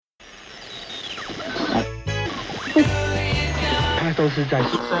概都是在。I'm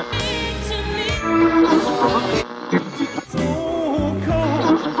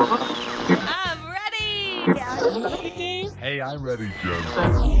ready. Hey, I'm ready, Jen.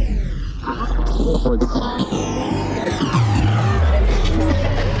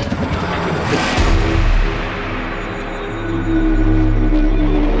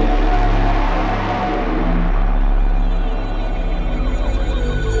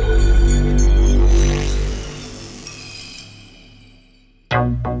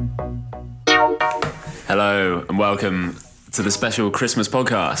 Hello and welcome to the special Christmas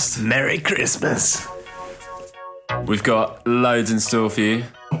podcast. Merry Christmas. We've got loads in store for you,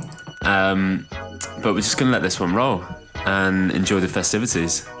 but we're just going to let this one roll and enjoy the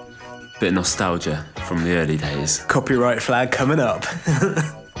festivities. Bit of nostalgia from the early days. Copyright flag coming up.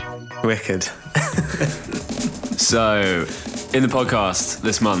 Wicked. So, in the podcast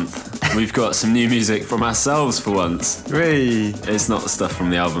this month, we've got some new music from ourselves for once. Whee. It's not the stuff from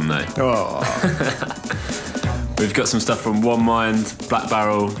the album though. Oh. We've got some stuff from One Mind, Black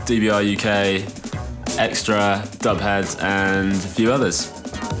Barrel, DBR UK, Extra, Dubhead, and a few others.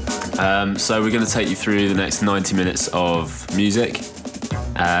 So we're going to take you through the next 90 minutes of music.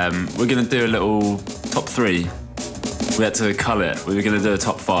 We're going to do a little top 3. We had to cull it. We were going to do a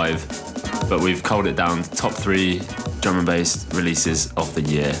top 5, but we've culled it down to top 3 drum and bass releases of the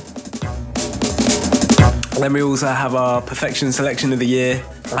year. Then we also have our perfection selection of the year.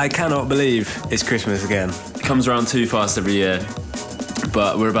 I cannot believe it's Christmas again. It comes around too fast every year,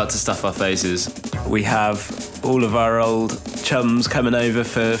 but we're about to stuff our faces. We have all of our old chums coming over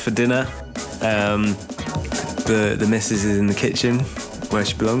for dinner. The missus is in the kitchen where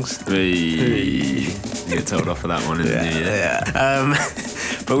she belongs. You get told off for that one in the new year. Yeah.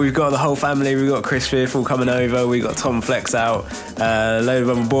 But we've got the whole family. We've got Chris Fearful coming over. We've got Tom Flex out. A load of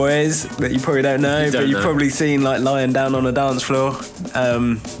other boys that you probably don't know, but you've probably seen like lying down on a dance floor.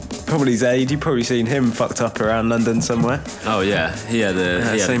 Probably Zaid. You've probably seen him fucked up around London somewhere. Oh yeah, he had a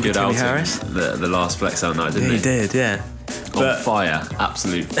good outing. Harris. The last Flex out night, didn't he? He did, yeah. On fire,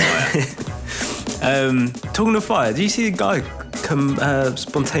 absolute fire. Talking of fire, do you see a guy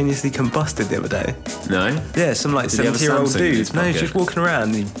spontaneously combusted the other day? No? Yeah, some like Did he have a 70-year-old Samsung in dude. his No, he's pocket? just walking around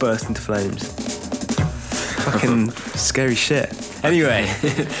and he burst into flames. Fucking scary shit. Anyway,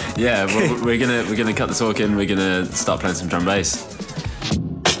 Yeah, well, we're gonna cut the talking. We're gonna start playing some drum bass.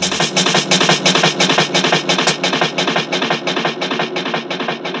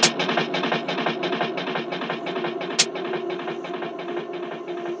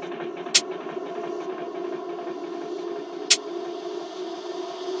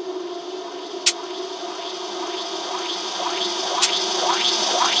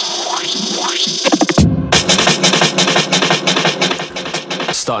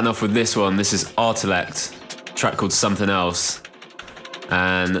 Starting off with this one, this is Artilect, track called Something Else,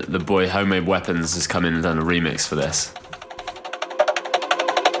 and the boy Homemade Weapons has come in and done a remix for this.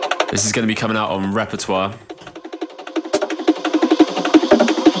 This is going to be coming out on Repertoire.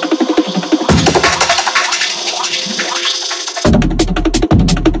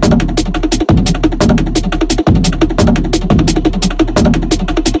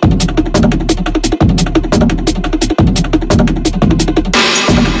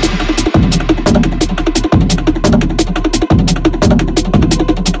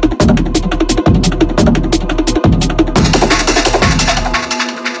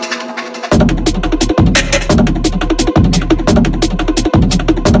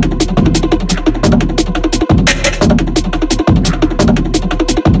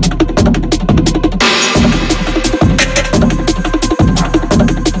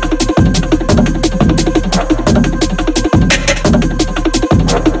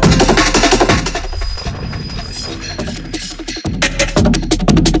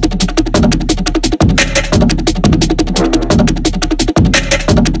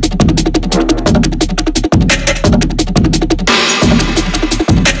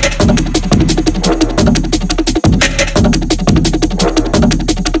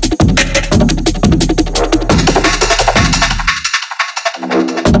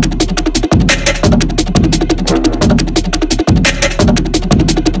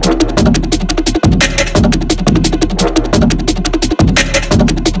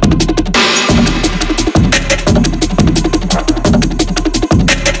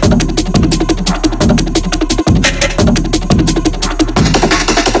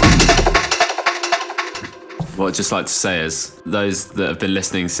 What I'd just like to say is, those that have been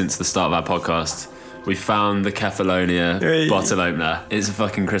listening since the start of our podcast, we found the Kefalonia Hey. bottle opener. It's a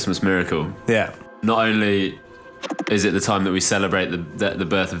fucking Christmas miracle. Yeah. Not only is it the time that we celebrate the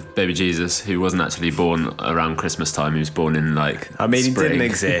birth of baby Jesus, who wasn't actually born around Christmas time. He was born in spring. He didn't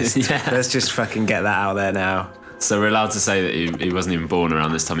exist. Yeah. Let's just fucking get that out there now. So we're allowed to say that he wasn't even born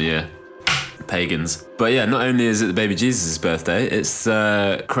around this time of year. Pagans. But yeah, not only is it the baby Jesus' birthday, it's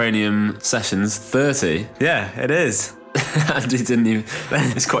Cranium Sessions 30. Yeah, it is. Andy didn't even.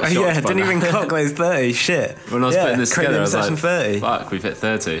 It's quite shocked. Yeah, didn't even clock those 30. Shit. When I was putting this together, I was like, 30. fuck, we've hit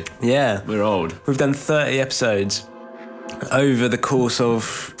 30. Yeah. We're old. We've done 30 episodes over the course of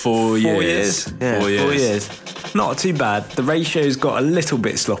 4 years. Yeah, 4 years. 4 years. Not too bad. The ratio's got a little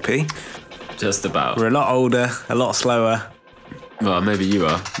bit sloppy. Just about. We're a lot older, a lot slower. Well, maybe you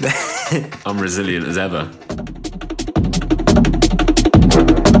are. I'm resilient as ever.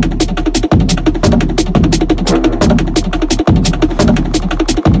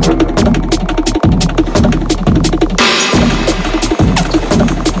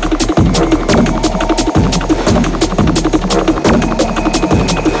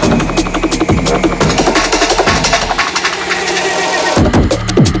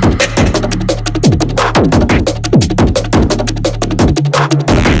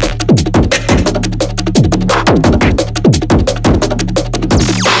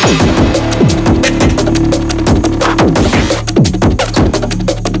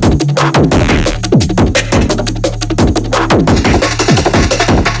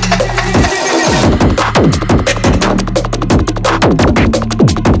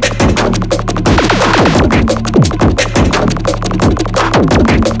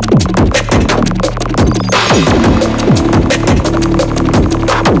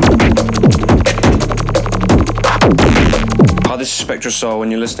 This is Spectra Soul,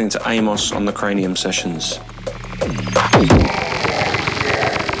 and you're listening to Amos on the Cranium Sessions.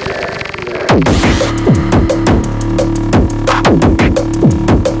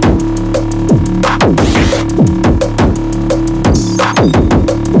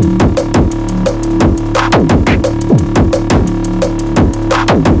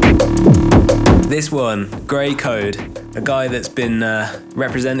 This one, Grey Code, a guy that's been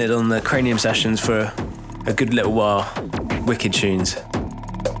represented on the Cranium Sessions for a good little while. Wicked tunes.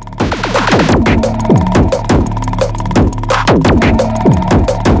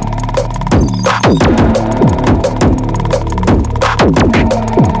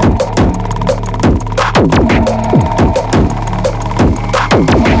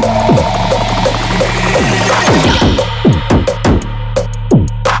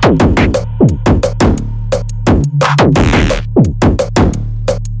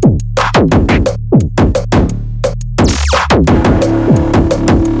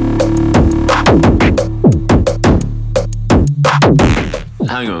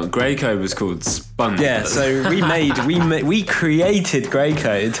 Grey Code was called Sponge. Yeah, so we created Grey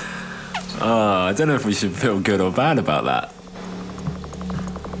Code. I don't know if we should feel good or bad about that.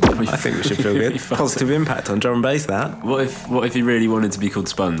 I think we should feel good. Positive impact on drum and bass. That. What if he really wanted to be called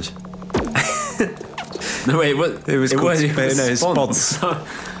Sponge? No wait, what? It was called Sponge.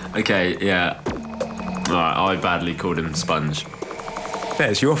 Okay, yeah. All right, I badly called him Sponge. Yeah,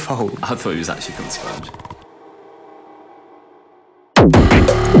 it's your fault. I thought he was actually called Sponge.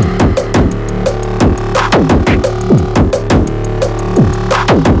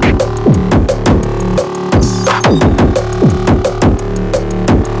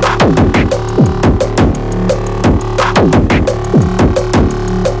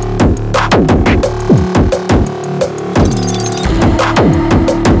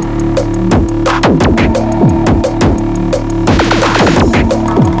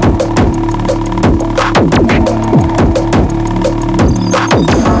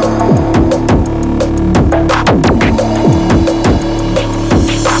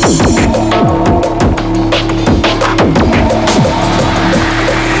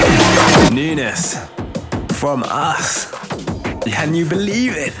 From us. Can you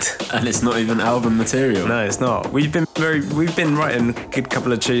believe it? And it's not even album material. No, it's not. We've been writing a good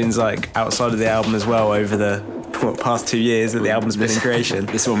couple of tunes like outside of the album as well over the past 2 years that the album's been in creation.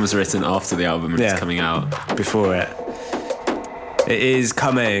 This one was written after the album was coming out. Before it. It is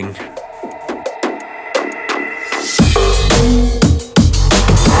coming.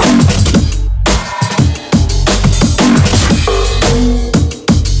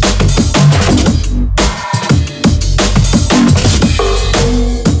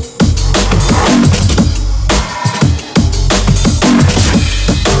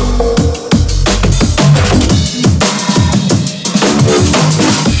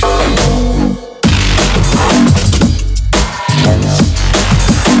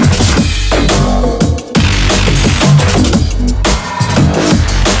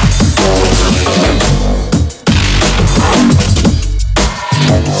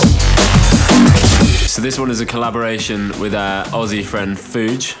 So this one is a collaboration with our Aussie friend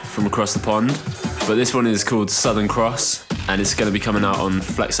Fuge from across the pond. But this one is called Southern Cross, and it's going to be coming out on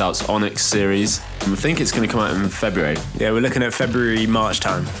Flex Out's Onyx series. And we think it's going to come out in February. Yeah, we're looking at February, March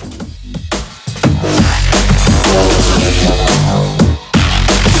time.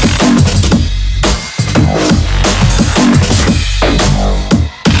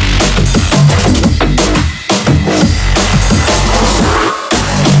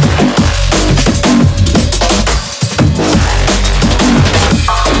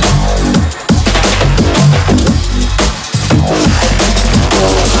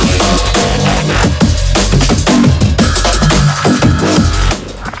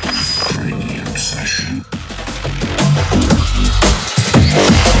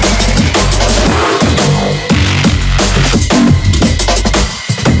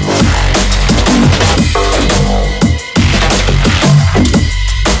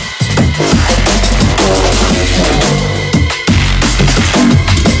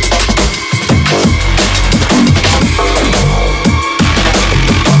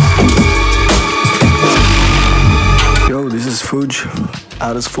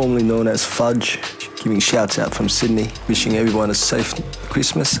 Artist formerly known as Fudge, giving shouts out from Sydney, wishing everyone a safe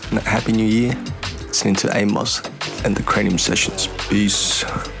Christmas and a happy new year. Listening to Amos and the Cranium Sessions. Peace.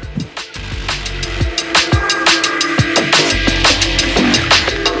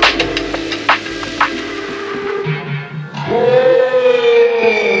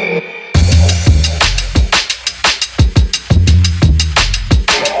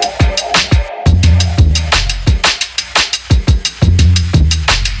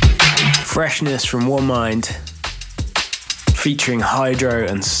 Freshness from One Mind, featuring Hydro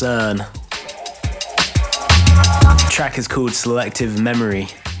and CERN. The track is called Selective Memory.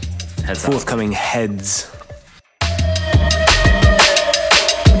 Forthcoming Heads.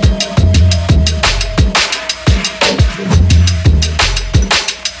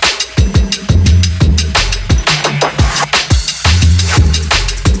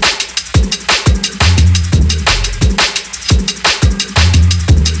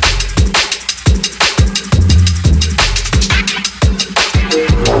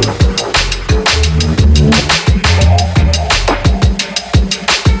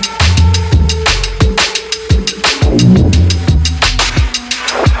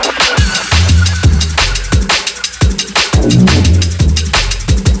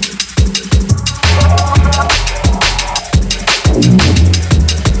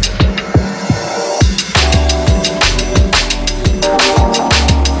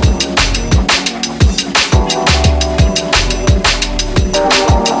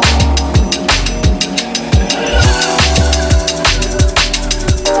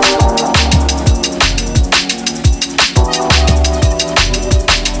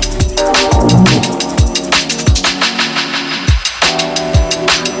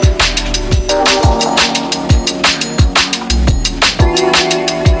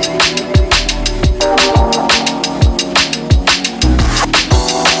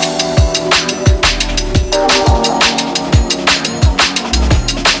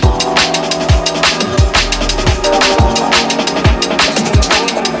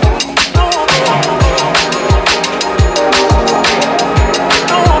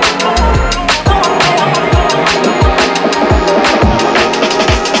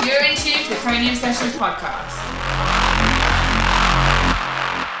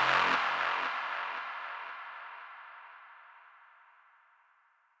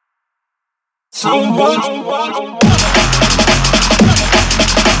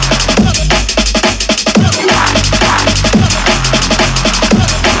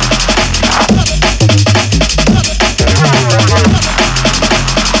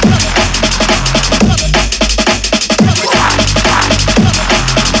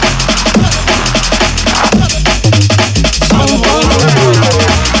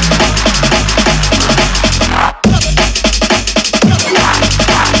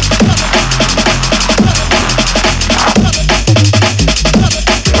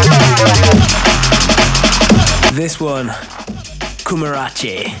 This one,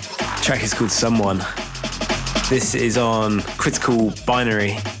 Kumarachi. The track is called Someone. This is on Critical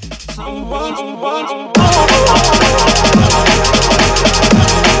Binary.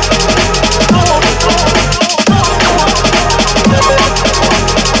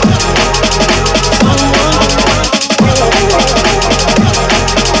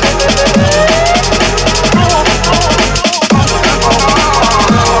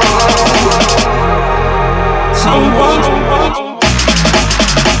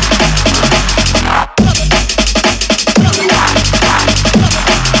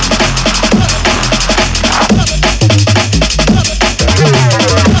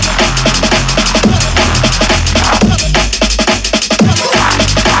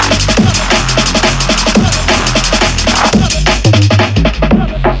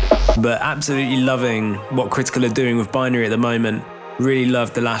 but absolutely loving what Critical are doing with Binary at the moment. Really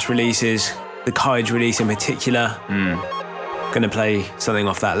love the last releases, the Kaij release in particular. Gonna play something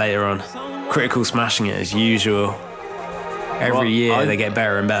off that later on. Critical smashing it as usual. Every year they get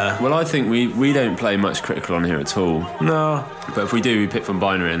better and better. Well, I think we don't play much Critical on here at all. No. But if we do, we pick from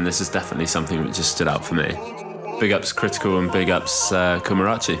Binary, and this is definitely something that just stood out for me. Big ups Critical and big ups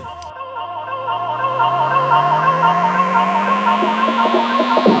Kumarachi.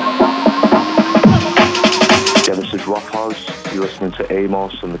 Yeah, this is Rough House. You're listening to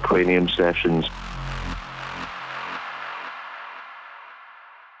Amos and the Cranium Sessions.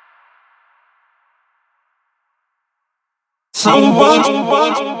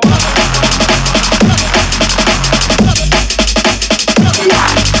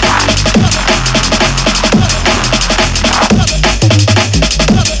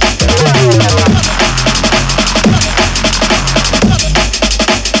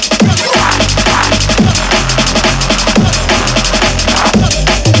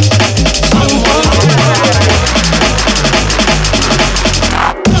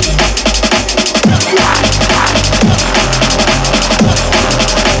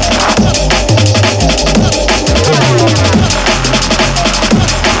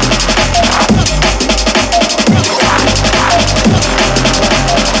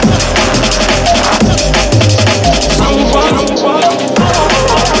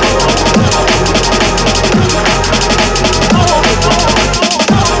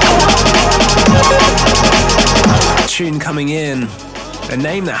 Coming in, a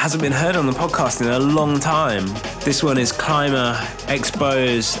name that hasn't been heard on the podcast in a long time. This one is Climber,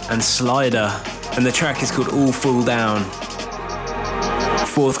 Expose and Slider, and the track is called All Fall Down.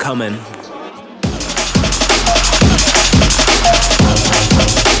 Forthcoming.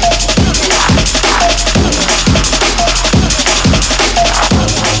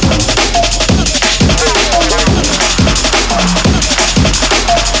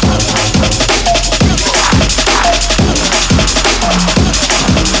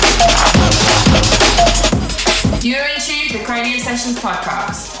 You're in tune to the Cranium Sessions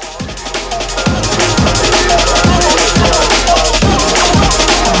podcast.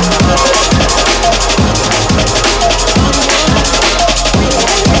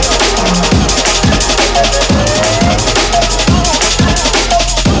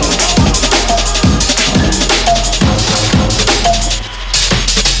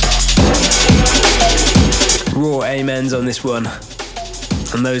 Raw amens on this one,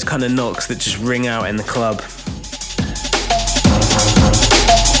 and those kind of knocks that just ring out in the club.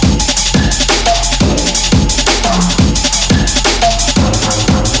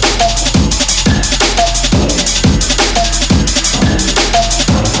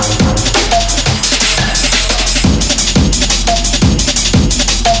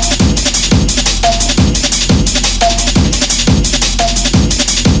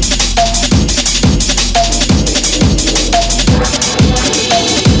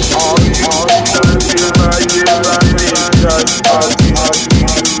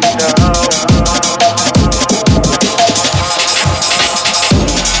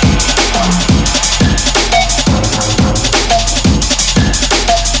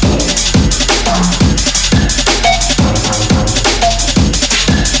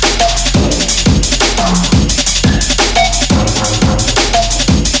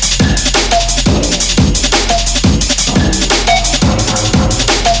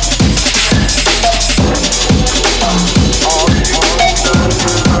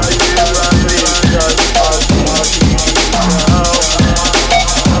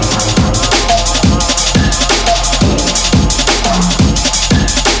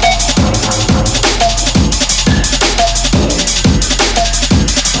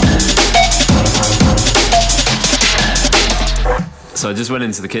 So I just went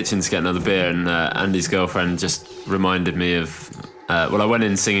into the kitchen to get another beer, and Andy's girlfriend just reminded me of... I went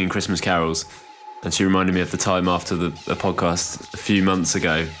in singing Christmas carols, and she reminded me of the time after a podcast a few months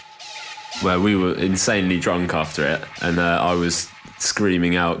ago where we were insanely drunk after it, and I was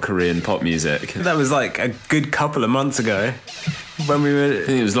screaming out Korean pop music. That was like a good couple of months ago when we were... I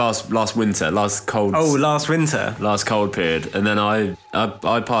think it was last winter, last cold... Oh, last winter. Last cold period. And then I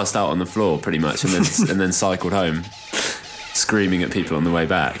passed out on the floor pretty much, and then cycled home, screaming at people on the way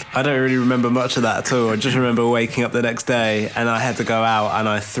back. I don't really remember much of that at all. I just remember waking up the next day and I had to go out and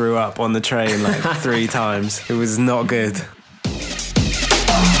I threw up on the train like 3 times. It was not good.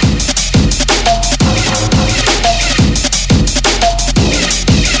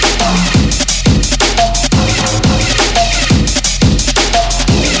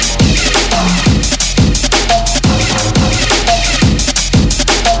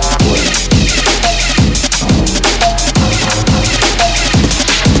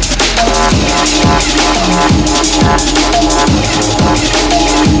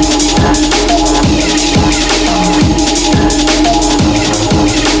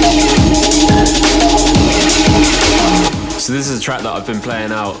 track that I've been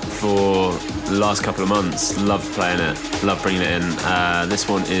playing out for the last couple of months. Love playing it, love bringing it in. This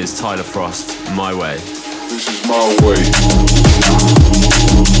one is Tyler Frost, My Way. This is my way.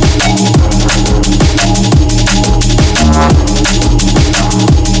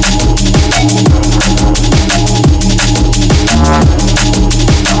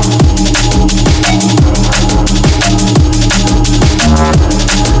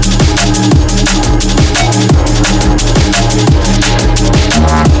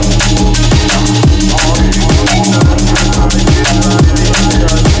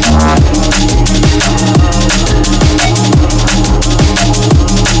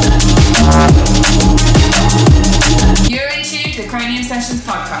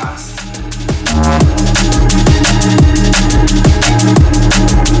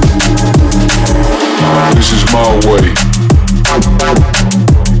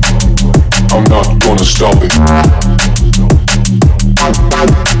 Stop it.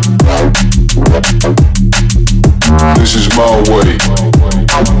 This is my way.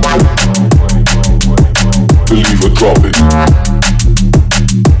 Believe or drop it.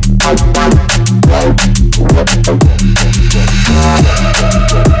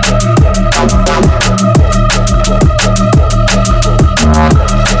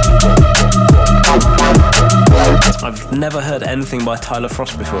 I've never heard anything by Tyler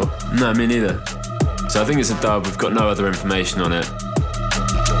Frost before. No, me neither. So I think it's a dub. We've got no other information on it.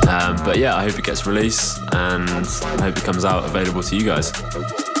 But yeah, I hope it gets released and I hope it comes out available to you guys.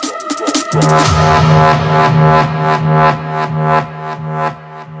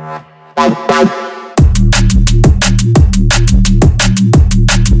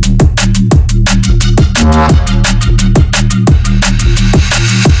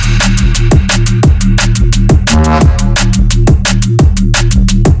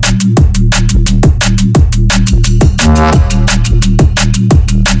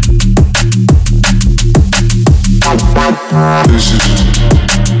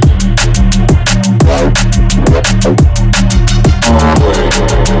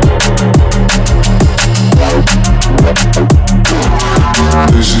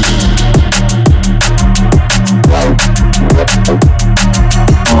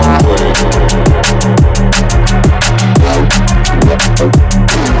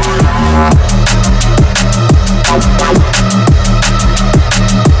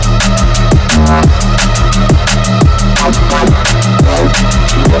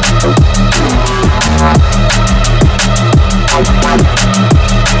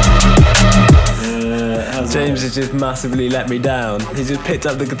 James has just massively let me down. He just picked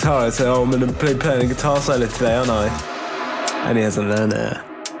up the guitar and said, "Oh, I'm going to play a guitar solo today, aren't I?" And he hasn't learned it.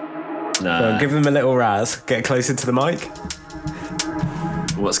 Nah. So give him a little razz. Get closer to the mic.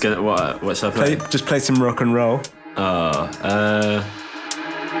 What should I play? Just play some rock and roll.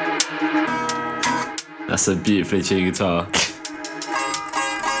 That's a beautifully tuned guitar.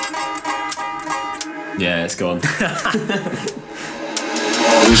 Yeah, it's gone.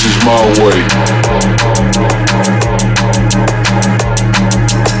 This is my way.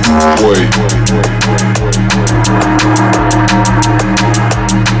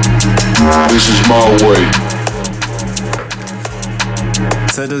 This is my way.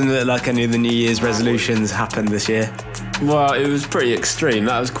 So it doesn't look like any of the New Year's resolutions happened this year. Well, it was pretty extreme.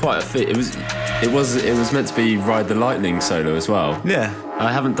 That was quite a feat. It was meant to be Ride the Lightning solo as well. Yeah.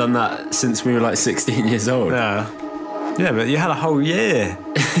 I haven't done that since we were like 16 years old. Yeah. Yeah, but you had a whole year.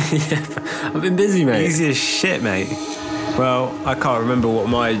 Yeah, I've been busy, mate. Easy as shit, mate. Well, I can't remember what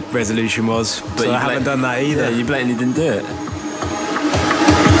my resolution was, but so I haven't done that either. Yeah, you blatantly didn't do it.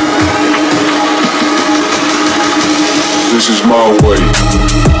 This is my way.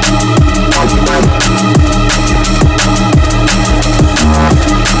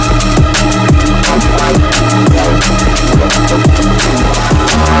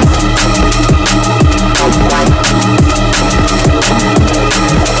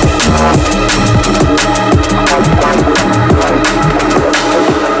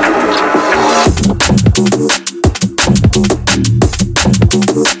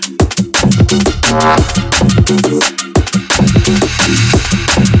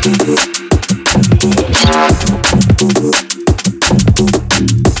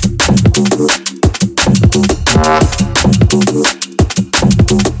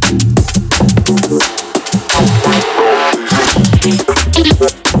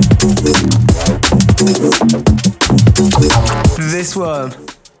 This one,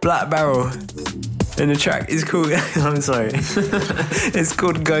 Black Barrel, and the track is called, I'm sorry, it's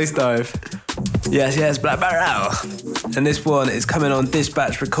called Ghost Dive. Yes, Black Barrel. And this one is coming on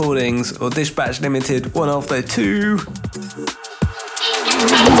Dispatch Recordings, or Dispatch Limited 1 after 2.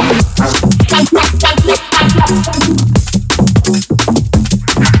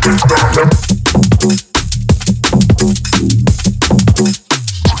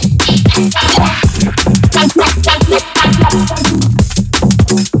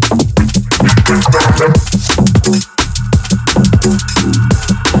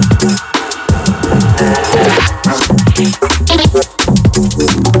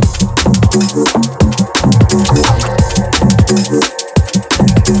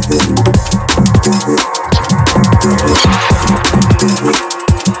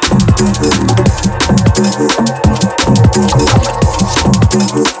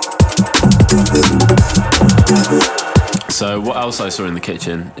 So what else I saw in the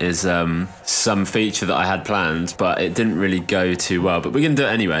kitchen is some feature that I had planned, but it didn't really go too well. But we're going to do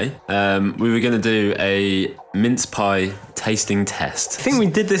it anyway. We were going to do a mince pie tasting test. I think we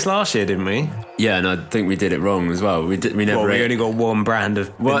did this last year, didn't we? Yeah, and I think we did it wrong as well. We only got one brand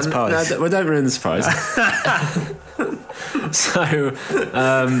of mince pies. No, don't ruin the surprise. So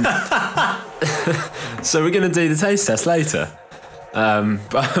we're going to do the taste test later.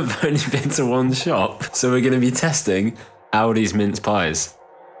 But I've only been to one shop, so we're going to be testing Aldi's mince pies.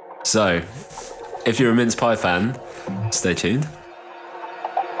 So, if you're a mince pie fan, stay tuned.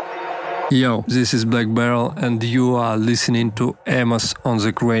 Yo, this is Black Barrel, and you are listening to Amos on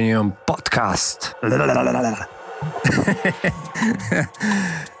the Cranium podcast.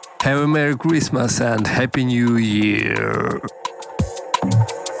 Have a Merry Christmas and Happy New Year.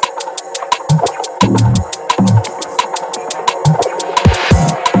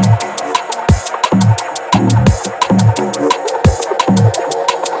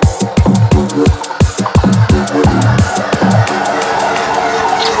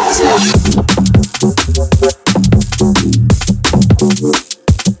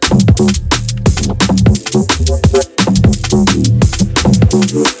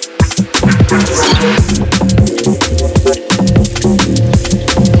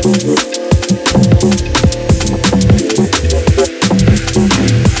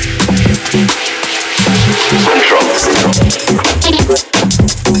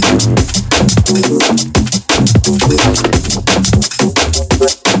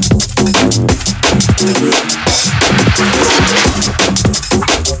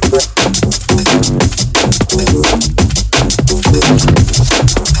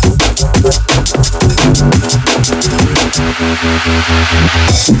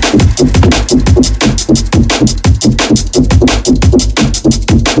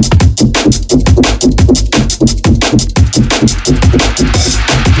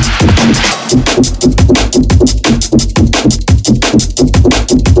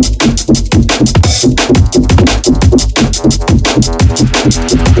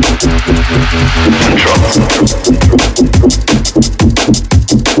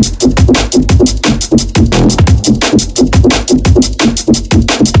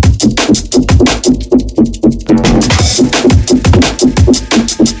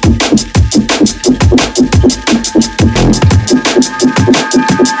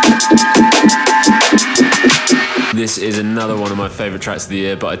 This is another one of my favourite tracks of the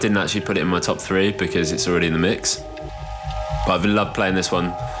year, but I didn't actually put it in my top 3 because it's already in the mix. But I've loved playing this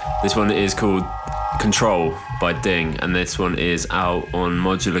one. This one is called Control by Ding, and this one is out on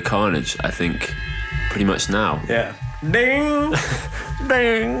Modular Carnage, I think, pretty much now. Yeah. Ding!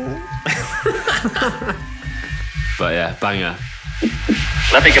 Ding! But yeah, banger.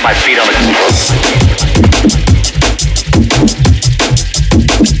 Let me get my feet on the control.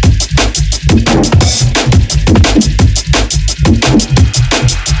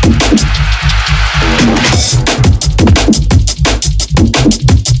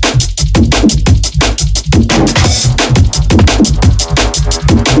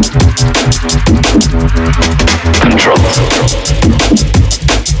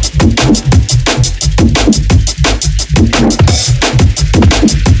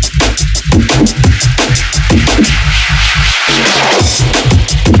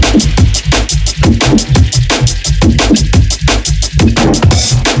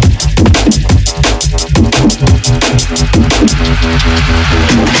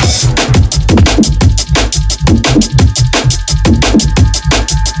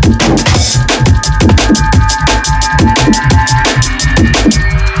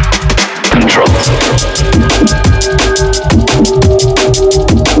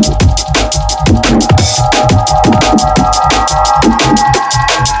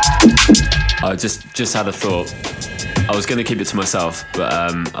 I just had a thought. I was going to keep it to myself, but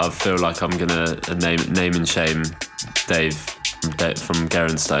I feel like I'm going to name and shame Dave from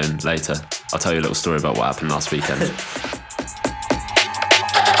Garen Stone later. I'll tell you a little story about what happened last weekend.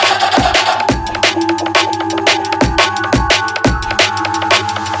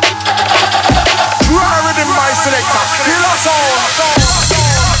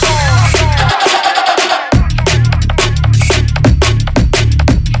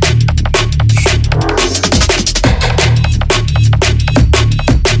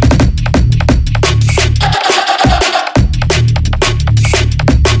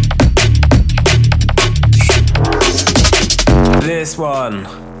 this one.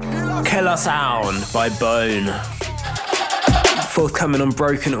 Killer Sound by Bone. Forthcoming on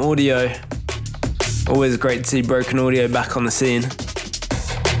Broken Audio. Always great to see Broken Audio back on the scene.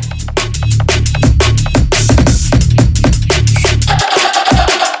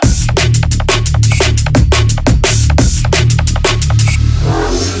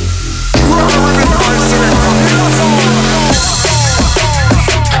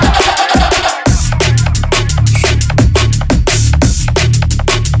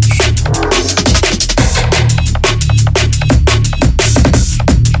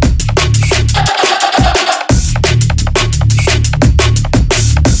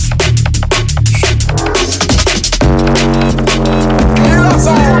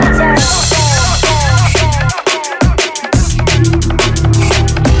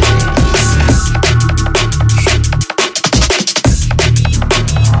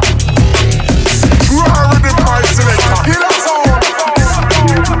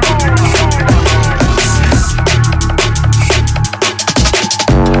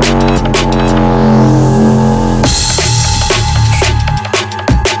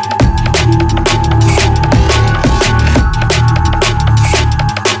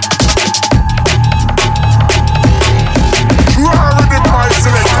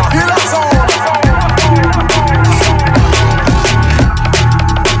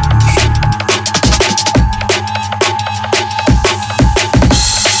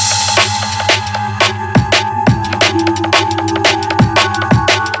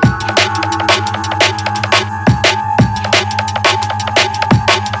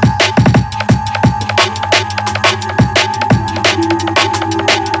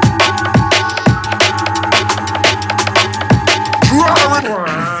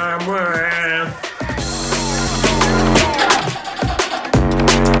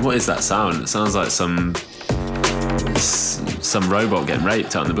 What is that sound? It sounds like some robot getting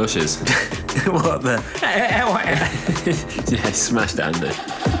raped out in the bushes. What the? Yeah, he smashed Andy.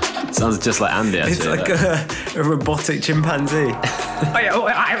 It sounds just like Andy, actually. It's like a robotic chimpanzee. I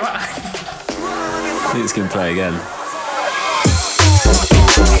think it's going to play again.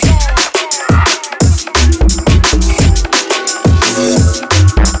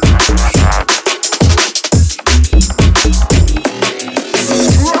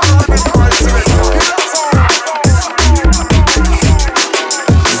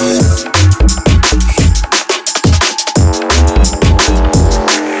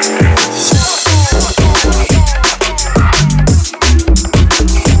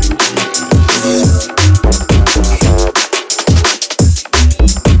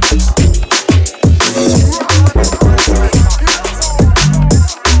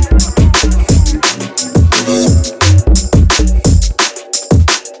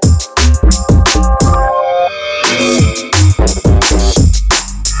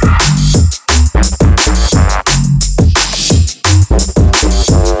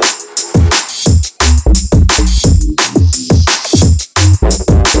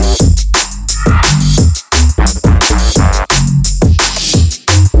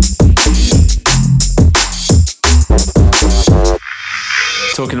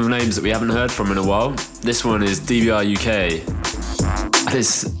 Talking of names that we haven't heard from in a while, this one is DBR UK and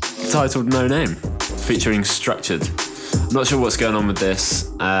it's titled No Name, featuring Structured. I'm not sure what's going on with this,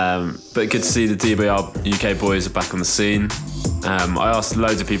 but good to see the DBR UK boys are back on the scene. I asked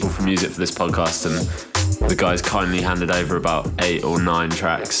loads of people for music for this podcast and the guys kindly handed over about 8 or 9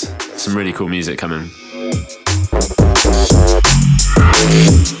 tracks. Some really cool music coming.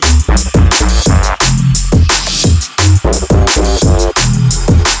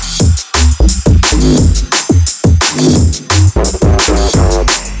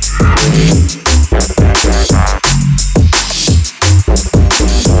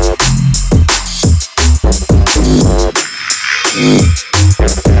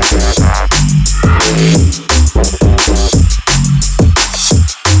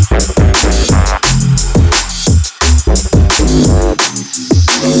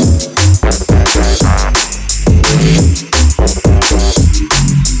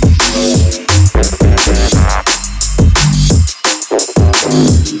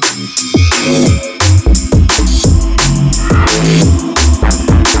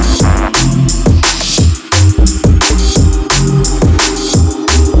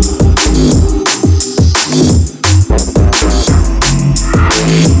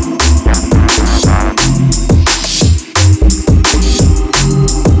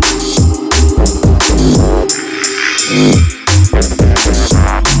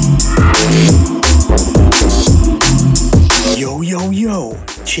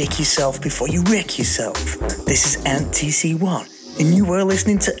 Check yourself before you wreck yourself. This is Ant TC1 and you are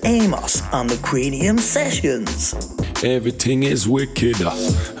listening to Amos on the Cranium Sessions. Everything is wicked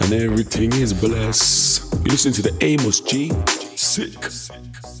and everything is blessed. You listen to the Amos G. Sick.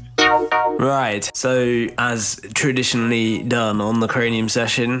 Right, so as traditionally done on the Cranium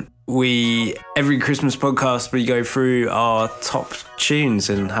Session, every Christmas podcast we go through our top tunes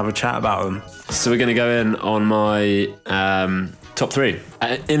and have a chat about them. So we're going to go in on my top three.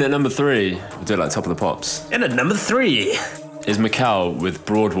 In at number 3, we'll do it like top of the pops. In at number 3 is Mikal with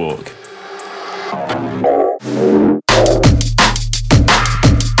Broadwalk.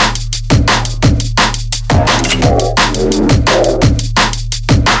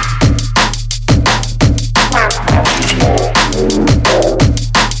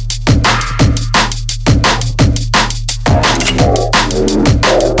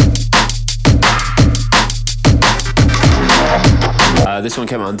 This one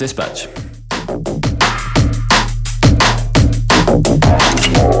came out on Dispatch.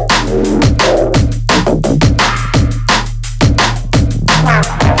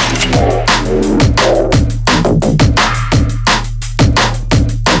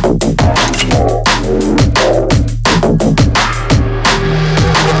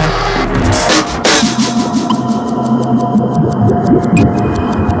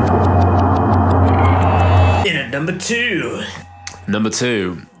 In at number 2. Number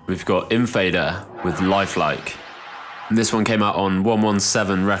 2, we've got Infader with Lifelike. And this one came out on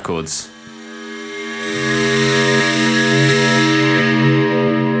 117 Records.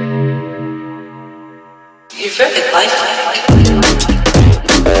 You've heard it, Lifelike.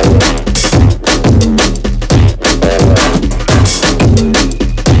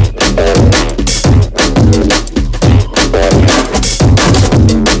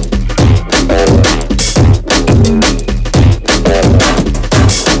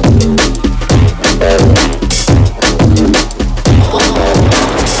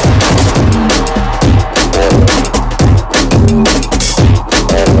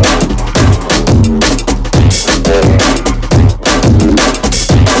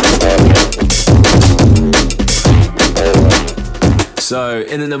 So,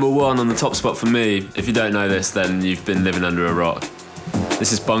 in at number 1 on the top spot for me, if you don't know this, then you've been living under a rock.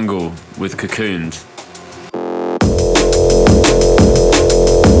 This is Bungle with Cocooned.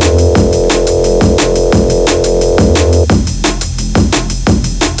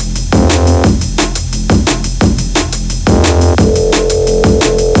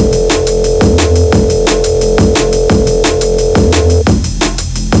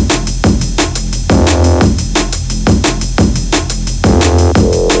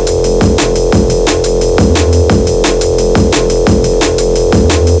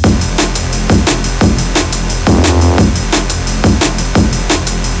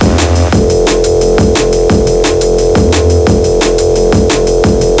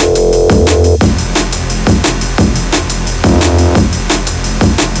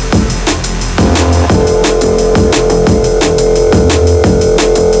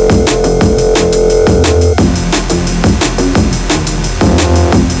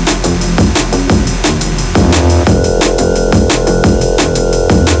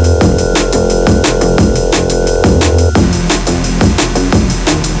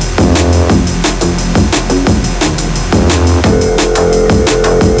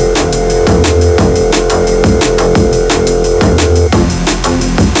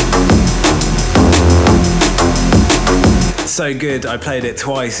 So good, I played it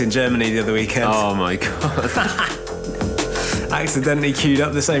twice in Germany the other weekend. Oh my god. Accidentally queued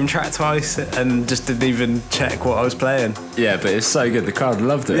up the same track twice and just didn't even check what I was playing. Yeah, but it's so good, the crowd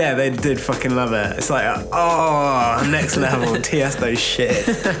loved it. Yeah, they did fucking love it. It's like, oh, next level, Tiesto shit.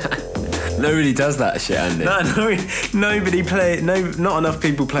 Nobody does that shit, Andy. Not enough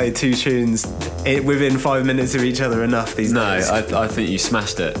people play two tunes within 5 minutes of each other enough these days. No, I think you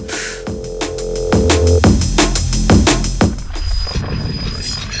smashed it.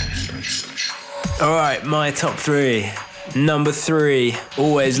 Alright, my top 3. Number 3,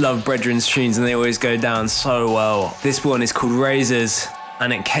 always love Brethren's tunes and they always go down so well. This one is called Razors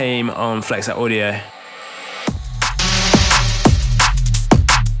and it came on Flex Out Audio.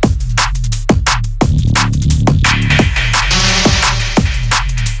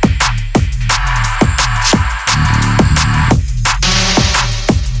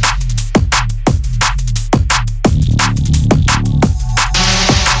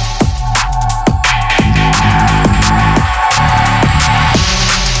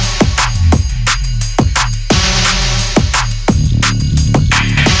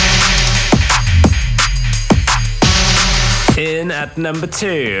 In at number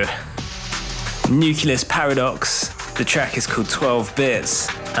 2, Nucleus Paradox The track is called 12 Bits,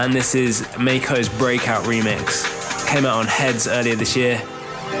 and this is Mako's Breakout remix. Came out on Heads earlier this year.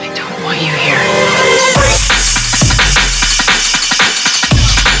 I don't want you here.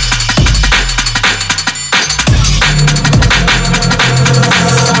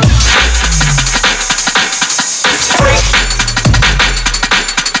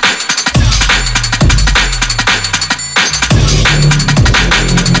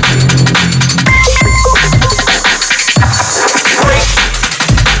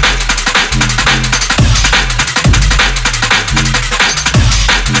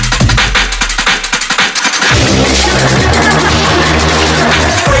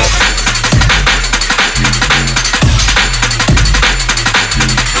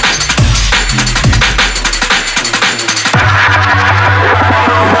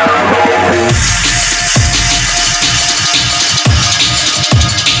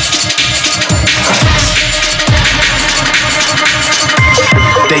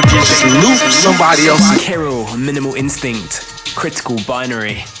 Somebody else. Kirill, Minimal Instinct, Critical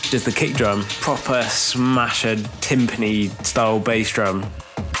Binary, does the kick drum, proper smasher timpani style bass drum.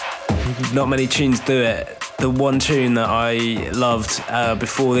 Not many tunes do it. The one tune that I loved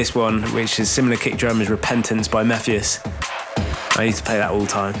before this one, which is similar kick drum, is Repentance by Mephius. I used to play that all the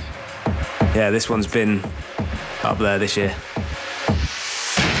time. Yeah, this one's been up there this year.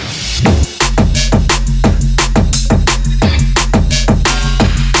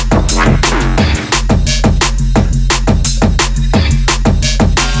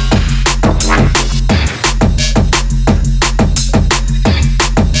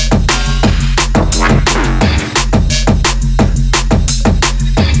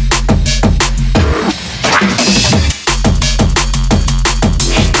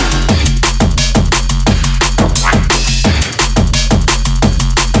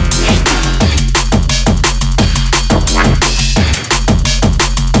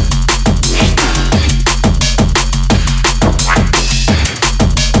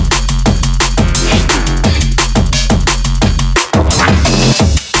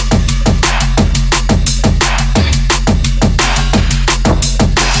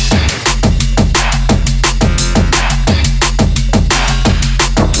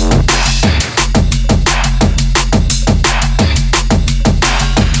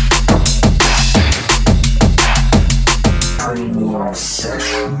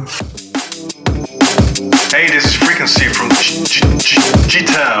 Hey, this is Frequency from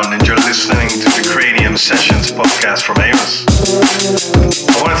G-Town, and you're listening to the Cranium Sessions podcast from Amos.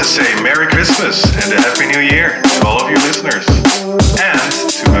 I wanted to say Merry Christmas and a Happy New Year to all of your listeners, and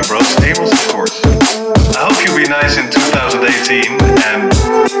to my brother Amos, of course. I hope you'll be nice in 2018, and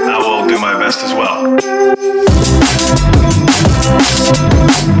I will do my best as well.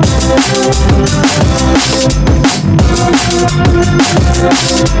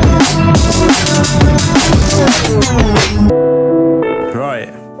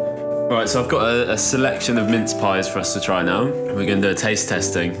 Right, so I've got a selection of mince pies for us to try now. We're going to do a taste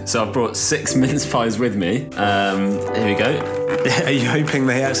testing. So I've brought 6 mince pies with me. Here we go. Are you hoping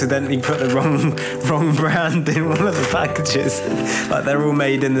they accidentally put the wrong brand in one of the packages? Like they're all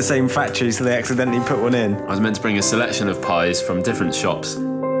made in the same factory, so they accidentally put one in? I was meant to bring a selection of pies from different shops,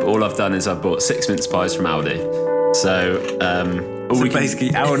 but all I've done is I've bought 6 mince pies from Aldi. So, basically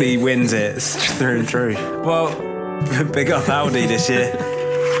Aldi wins it through and through. Well, big up Aldi this year.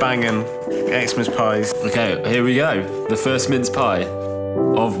 Banging Xmas pies. Okay, here we go. The first mince pie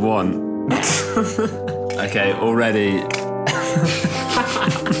of one. Okay, already.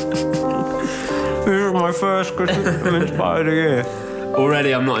 This is my first mince pie of the year.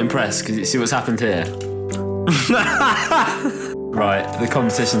 Already I'm not impressed, because you see what's happened here? Right, the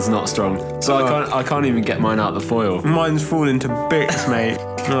competition's not strong. So I can't even get mine out the foil. Mine's falling to bits, mate.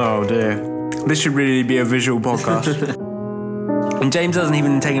 Oh dear. This should really be a visual podcast. And James hasn't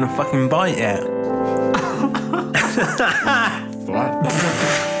even taken a fucking bite yet. What?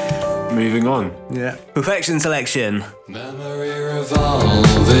 Moving on. Yeah. Perfection selection. Memory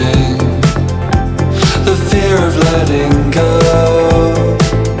revolving. The fear of letting go.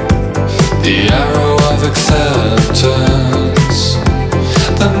 The arrow of acceptance.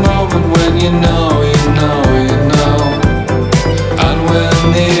 The moment when you know, you know, you know. And when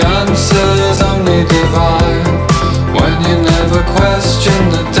the answer's only divine. When you never question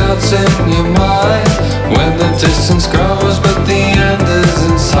the doubts in your mind. When the distance grows but the end is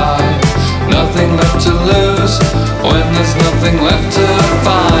inside. Nothing left to lose when there's nothing left to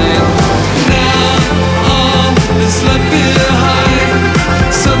find. Now all is left behind.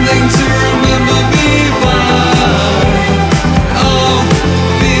 Something to remember me by. Oh,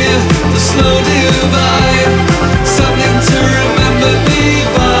 fear the slow divide.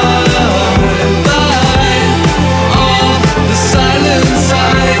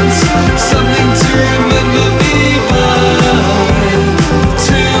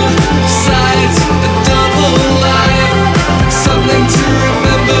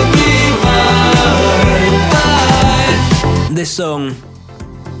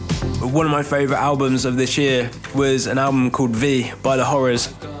 one of my favourite albums of this year was an album called V by The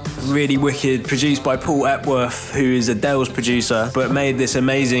Horrors. Really wicked, produced by Paul Epworth, who is Adele's producer, but made this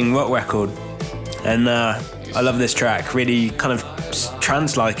amazing rock record. And I love this track, really kind of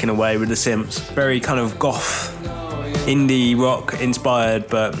trance-like in a way with the synths. Very kind of goth, indie rock inspired,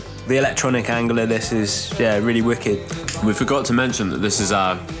 but the electronic angle of this is, really wicked. We forgot to mention that this is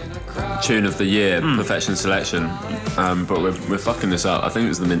our tune of the year, Perfection Selection, but we're fucking this up. I think it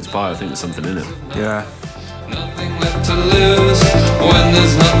was the mince pie. I think there's something in it. Yeah. Nothing left to lose when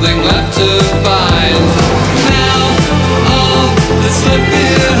there's nothing left to find. Now all that's left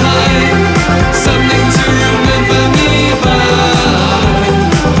behind, something to remember me by.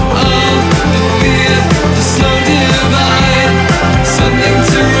 All the fear, the slow divide, something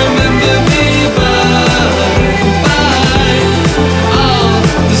to remember me by. All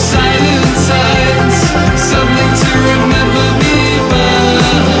the silent signs, something to remember me by.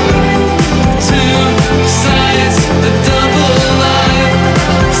 Two sides, a double line,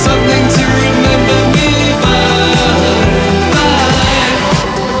 something to remember me by.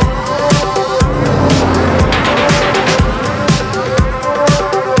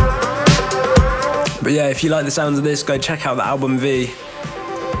 But yeah, if you like the sounds of this, go check out the album V.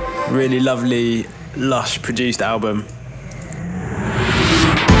 Really lovely, lush produced album.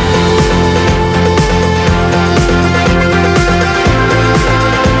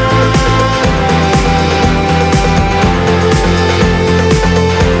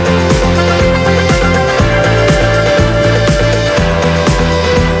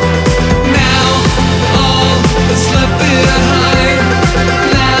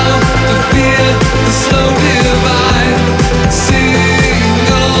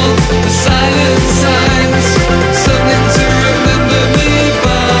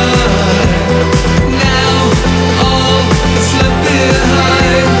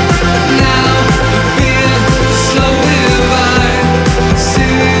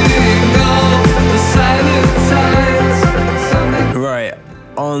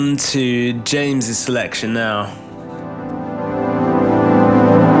 On to James's selection now.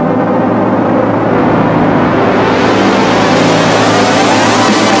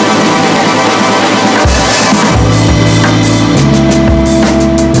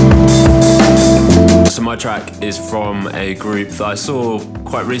 So my track is from a group that I saw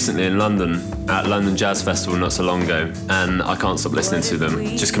quite recently in London at London Jazz Festival not so long ago, and I can't stop listening to them.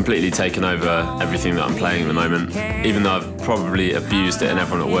 Just completely taken over everything that I'm playing at the moment, even though I've probably abused it and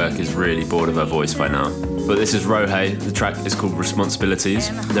everyone at work is really bored of her voice by now. But this is Rohe. The track is called Responsibilities.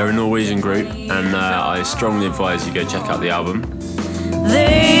 They're a Norwegian group, and I strongly advise you go check out the album.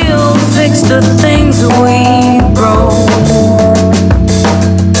 They'll fix the things we broke.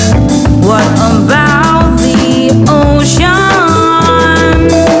 What about the ocean?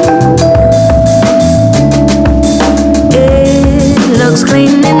 It looks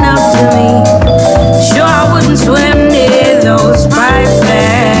clean enough to me. Sure, I wouldn't swim near those pipes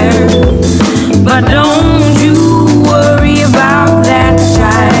there, but don't you worry about that,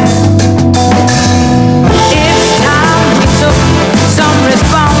 child. It's time we took some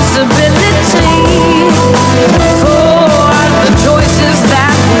responsibility for the choices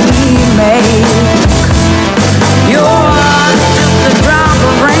that we make. You're just a drop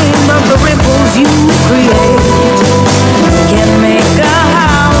of rain, but the ripples you create can make a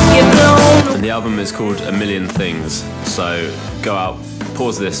house get blown. And the album is called A Million Things, so go out,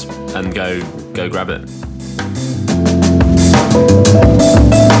 pause this, and go grab it.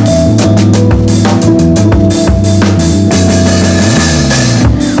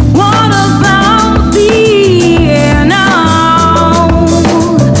 What about the air now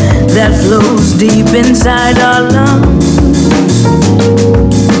that flows deep inside our lungs?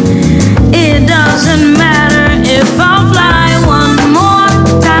 It doesn't matter if I fly one more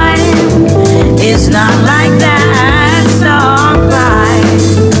time. It's not like that, star climb.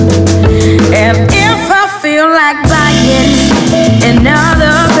 And if I feel like buying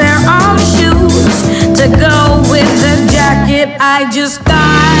another pair of shoes to go with the jacket I just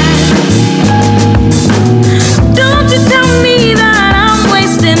got, don't you tell me that I'm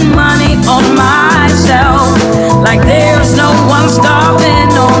wasting money on myself.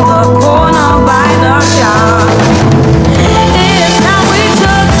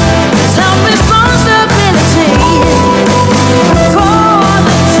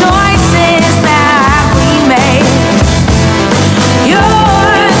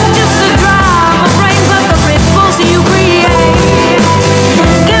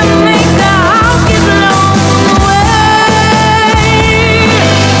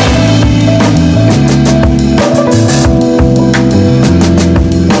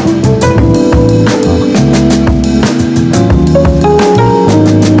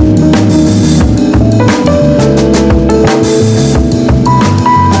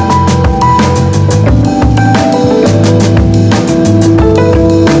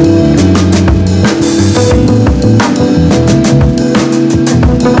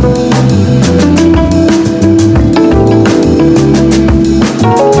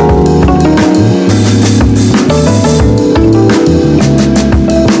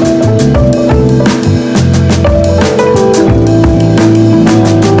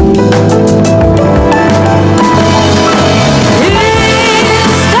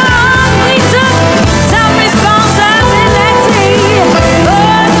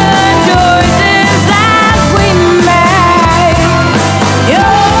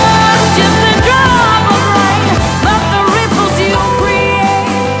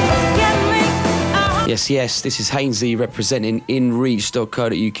 yes, this is Hainsley representing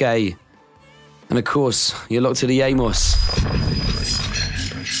inreach.co.uk. And of course, you're locked to the Amos.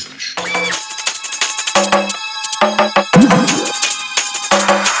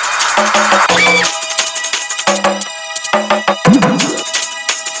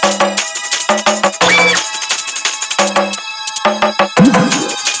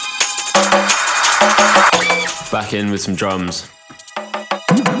 Back in with some drums.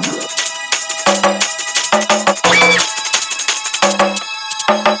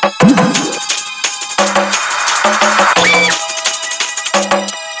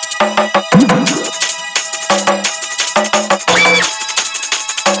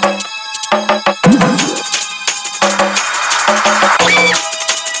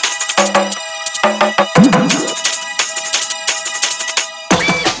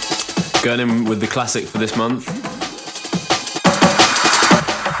 Going in with the classic for this month.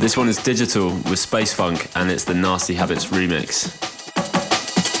 This one is Digital with Space Funk, and it's the Nasty Habits remix.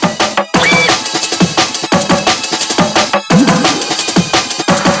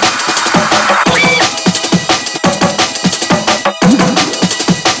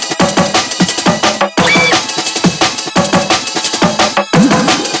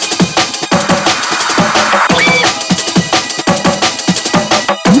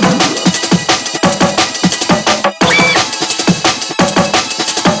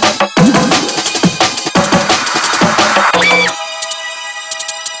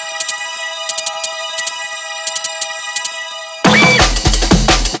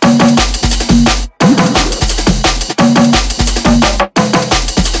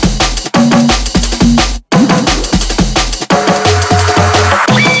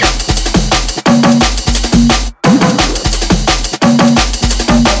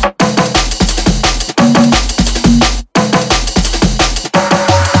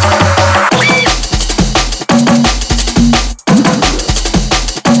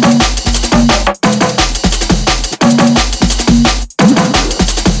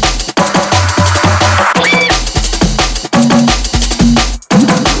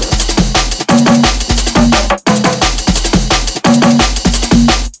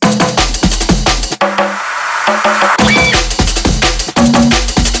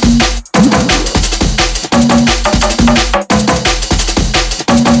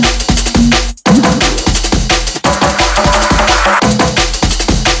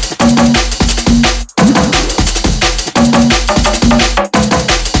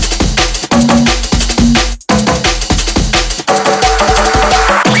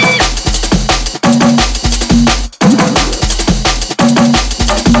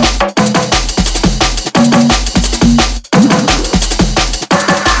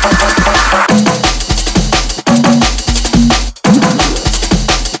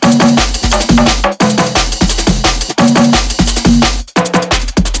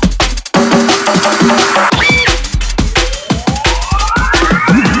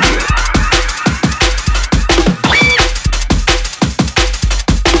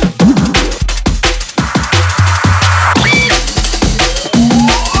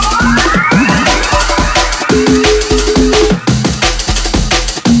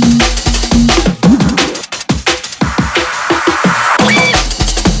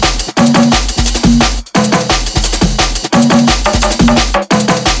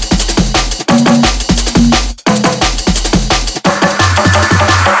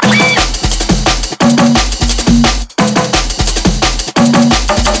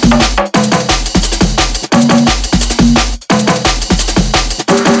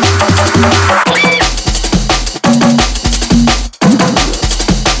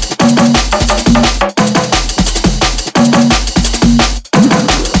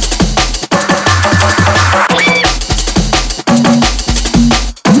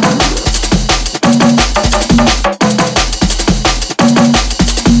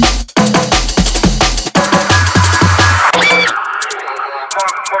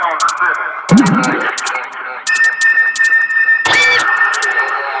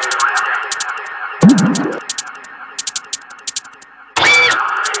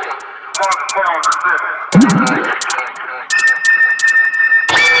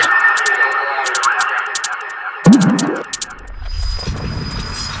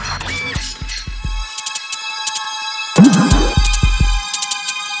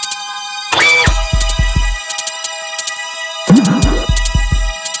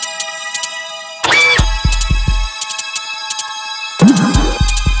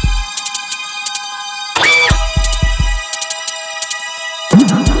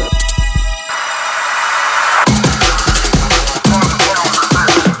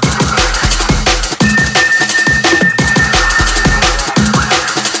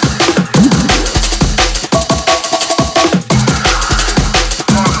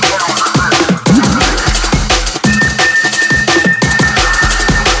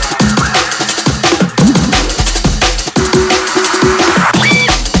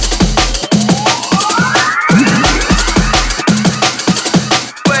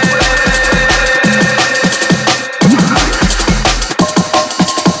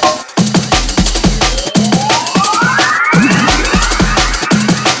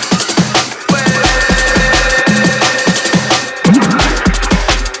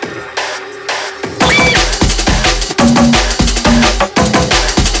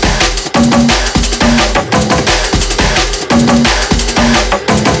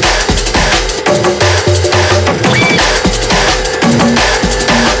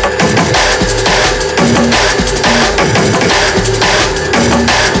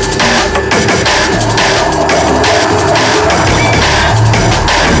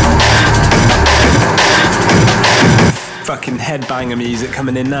 banger music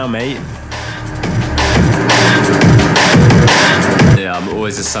coming in now, mate. Yeah, I'm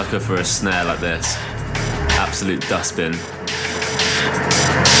always a sucker for a snare like this. Absolute dustbin.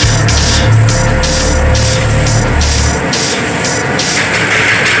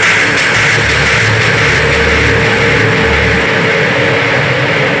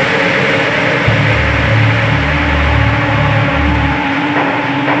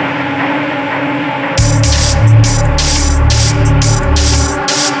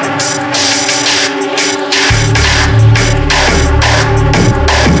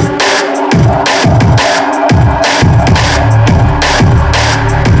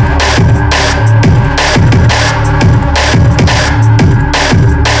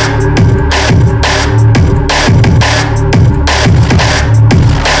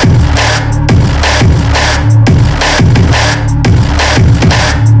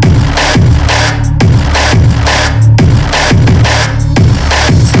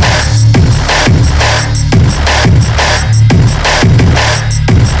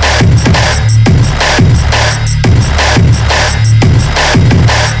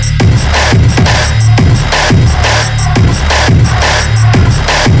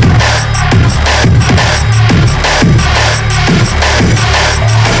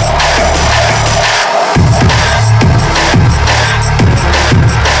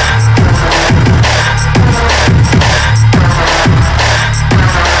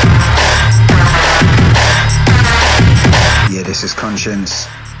 Conscience,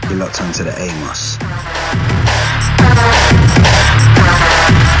 you're locked onto the Amos.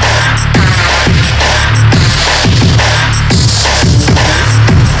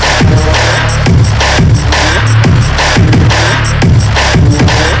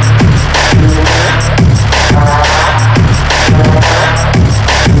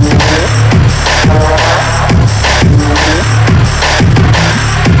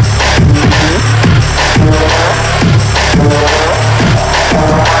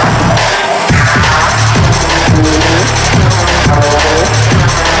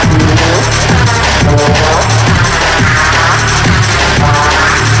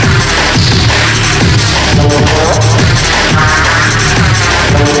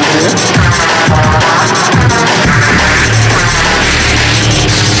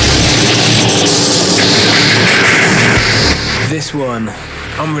 This one,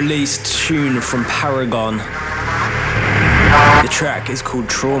 unreleased tune from Paragon. The track is called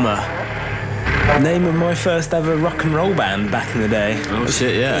Trauma. Name of my first ever rock and roll band back in the day. Oh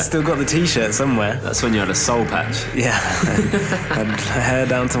shit, yeah. I still got the t-shirt somewhere. That's when you had a soul patch. Yeah. I had hair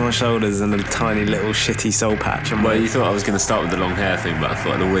down to my shoulders and a tiny little shitty soul patch. Well, you thought I was going to start with the long hair thing, but I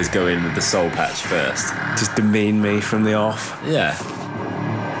thought I'd always go in with the soul patch first. Just demean me from the off. Yeah.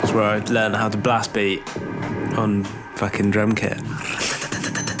 That's where I learned how to blast beat on fucking drum kit.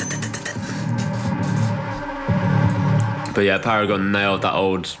 But yeah, Paragon nailed that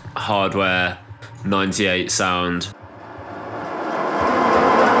old Hardware 98 sound.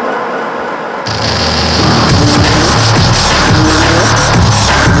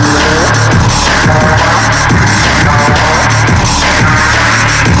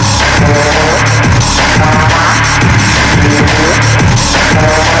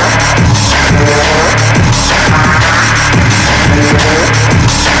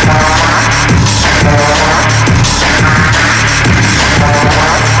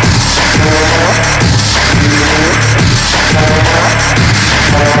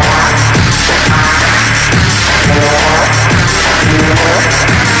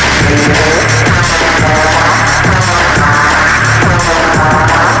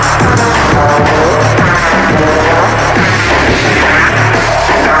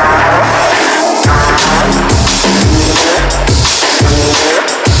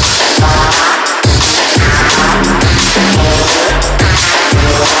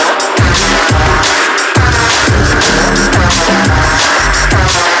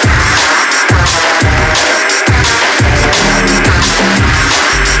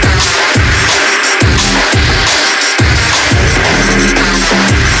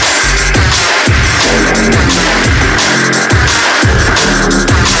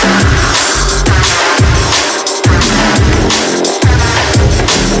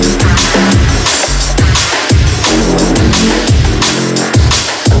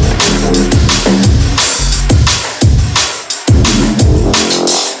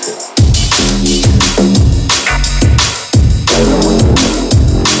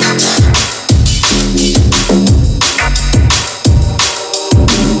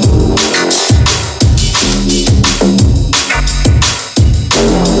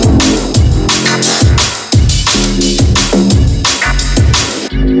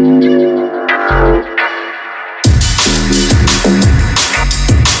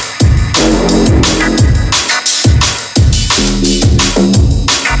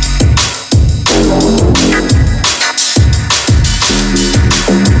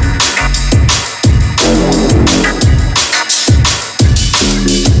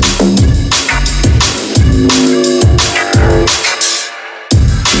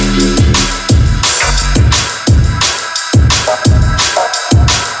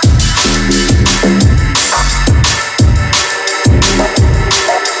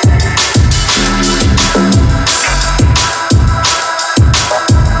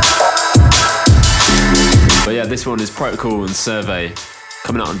 one is Protocol and Survey,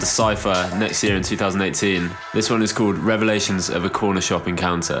 coming out on Decipher next year in 2018. This one is called Revelations of a Corner Shop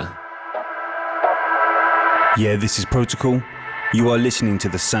Encounter. Yeah, this is Protocol. You are listening to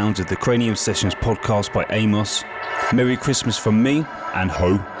the sounds of the Cranium Sessions podcast by Amos. Merry Christmas from me, and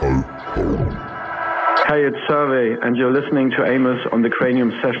ho, ho, ho. Hey, it's Survey, and you're listening to Amos on the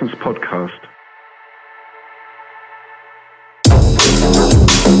Cranium Sessions podcast.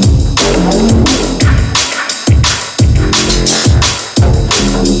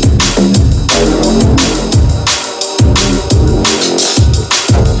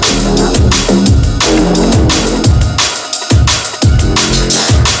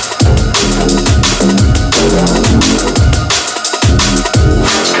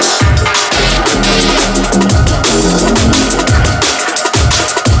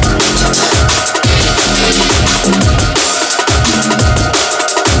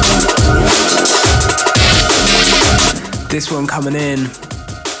 This one coming in,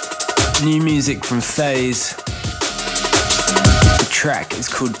 new music from FaZe. The track is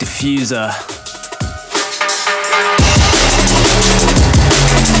called Diffuser.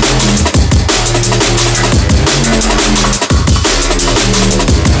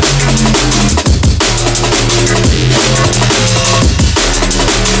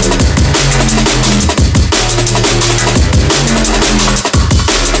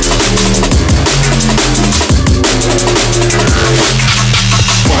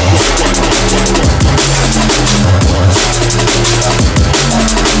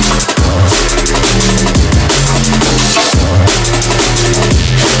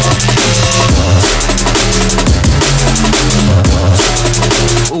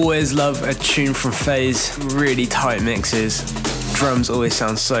 Always love a tune from FaZe, really tight mixes. Drums always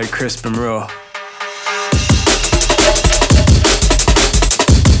sound so crisp and raw.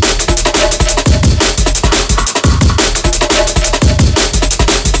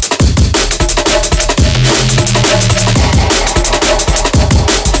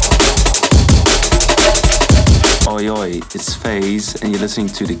 Oi oi, it's FaZe and you're listening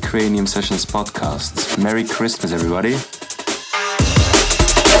to the Cranium Sessions podcast. Merry Christmas everybody.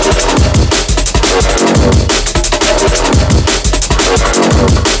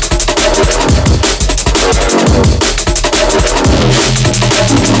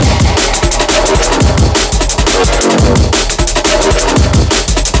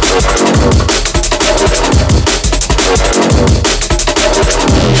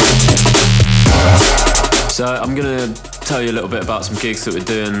 So I'm going to tell you a little bit about some gigs that we're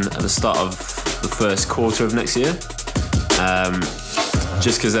doing at the start of the first quarter of next year.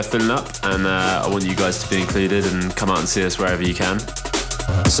 Just because they're filling up, and I want you guys to be included and come out and see us wherever you can.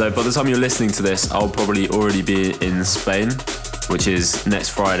 So by the time you're listening to this, I'll probably already be in Spain, which is next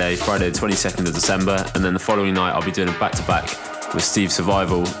Friday the 22nd of December, and then the following night I'll be doing a back-to-back with Steve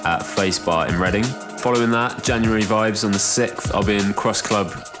Survival at Face Bar in Reading. Following that, January vibes on the 6th, I'll be in Cross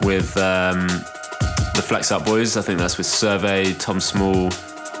Club with the Flex Out Boys. I think that's with Survey, Tom Small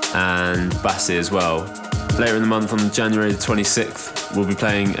and Bassi as well. Later in the month, on January the 26th, we'll be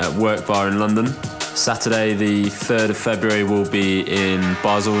playing at Work Bar in London. Saturday the 3rd of February, we'll be in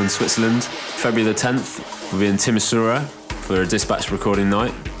Basel in Switzerland. February the 10th, we'll be in Timisoara for a Dispatch recording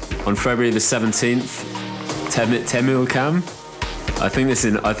night. On February the 17th, Temilcam. I think this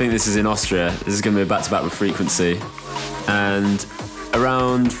is in Austria. This is going to be a back-to-back with Frequency. And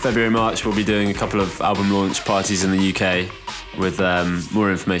around February, March, we'll be doing a couple of album launch parties in the UK with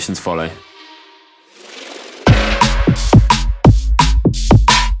more information to follow.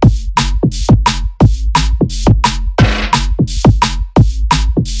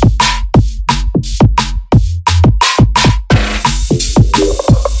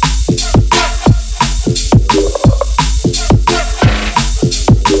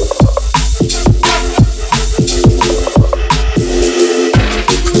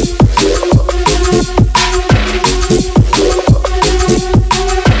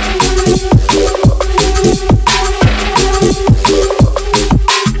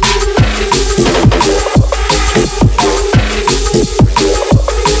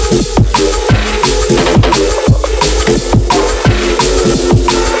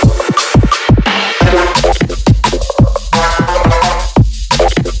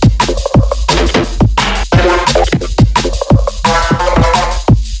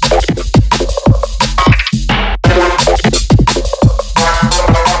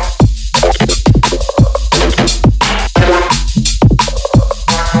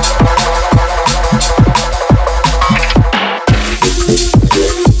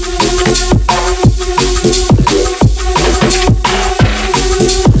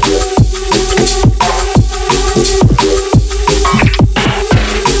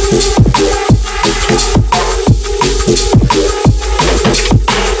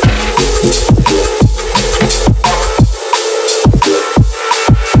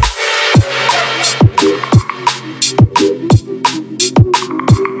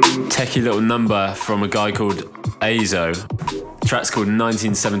 techie little number from a guy called Azo. The track's called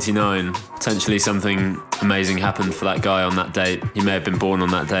 1979. Potentially something amazing happened for that guy on that date. He may have been born on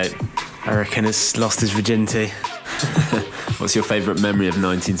that date. I reckon it's lost his virginity. What's your favourite memory of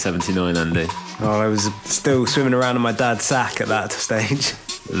 1979, Andy? Oh, I was still swimming around in my dad's sack at that stage.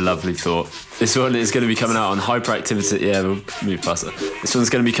 Lovely thought. This one is going to be coming out on Hyperactivity. Yeah, we'll move past that. This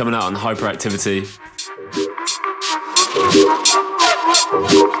one's going to be coming out on Hyperactivity.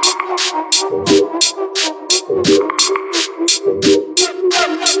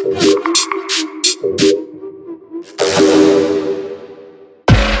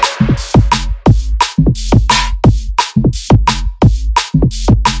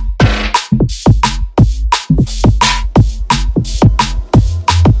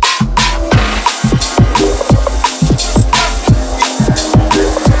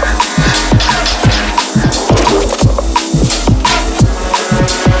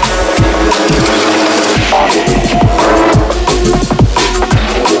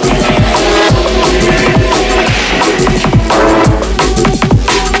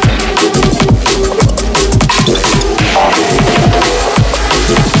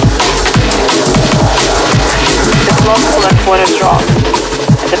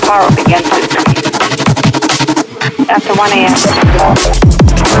 After 1 a.m.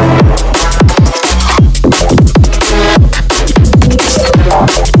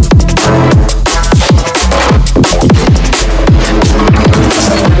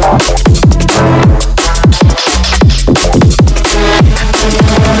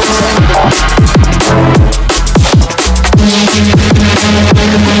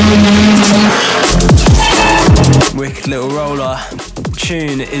 Wicked little roller.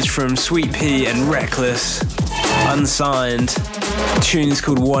 Tune is from Sweet Pea and Reckless. Unsigned. The tune is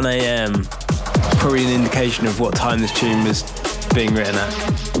called 1 a.m. Probably an indication of what time this tune was being written at.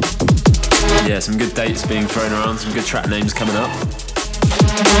 Yeah, some good dates being thrown around, some good track names coming up.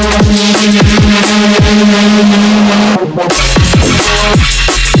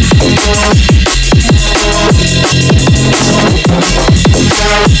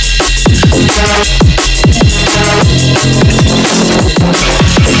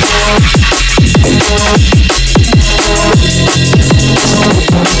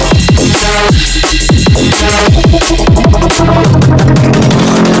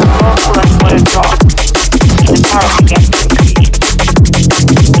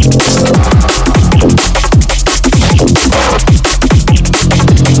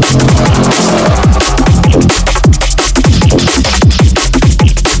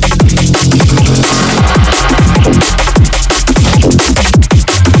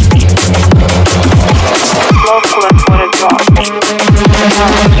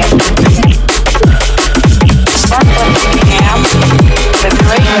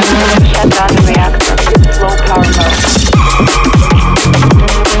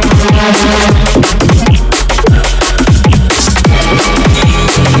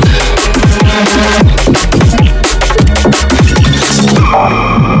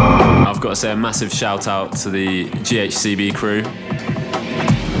 Say a massive shout out to the GHCB crew,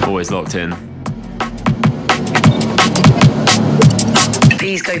 always locked in.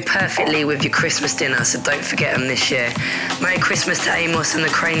 These go perfectly with your Christmas dinner, so don't forget them this year. Merry Christmas to Amos and the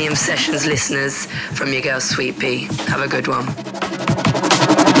Cranium Sessions listeners from your girl Sweet Pea. Have a good one.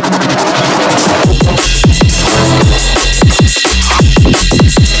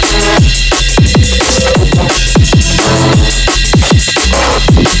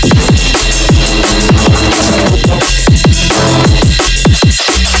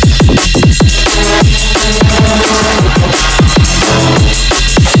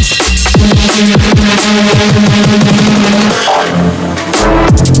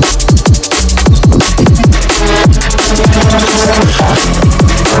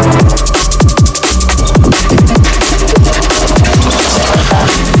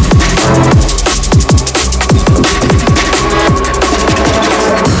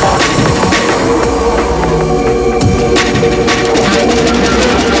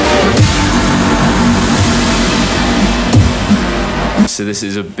 So this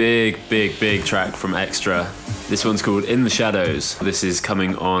is a big track from Extra. This one's called In the Shadows. This is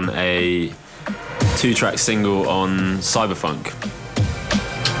coming on a 2-track single on Cyberfunk.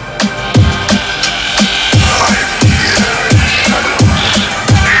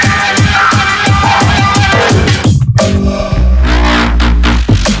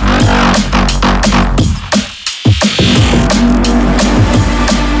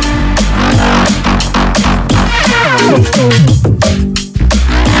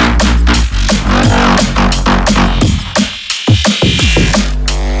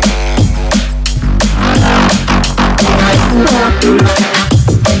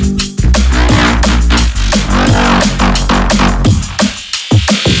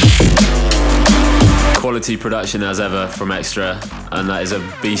 production as ever from Extra, and that is a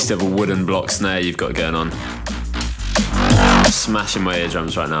beast of a wooden block snare you've got going on. Smashing my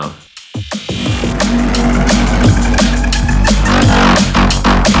eardrums right now.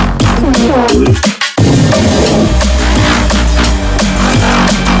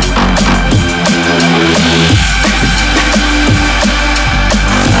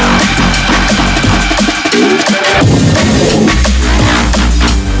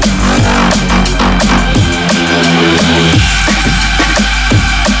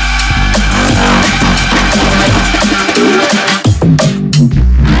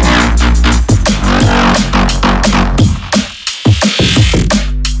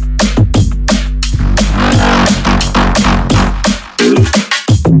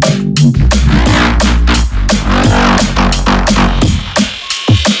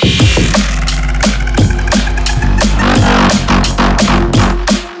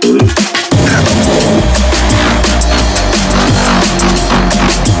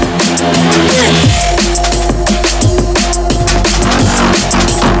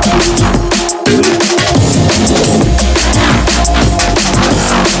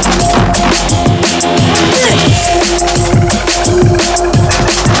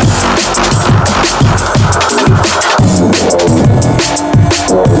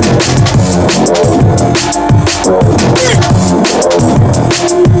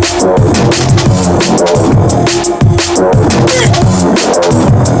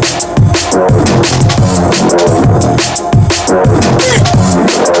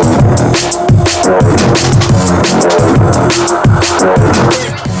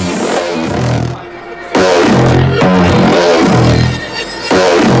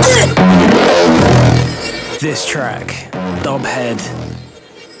 This track, Dubhead.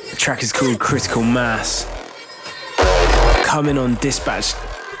 The track is called Critical Mass. Coming on Dispatch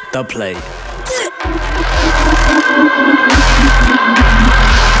Dubplate.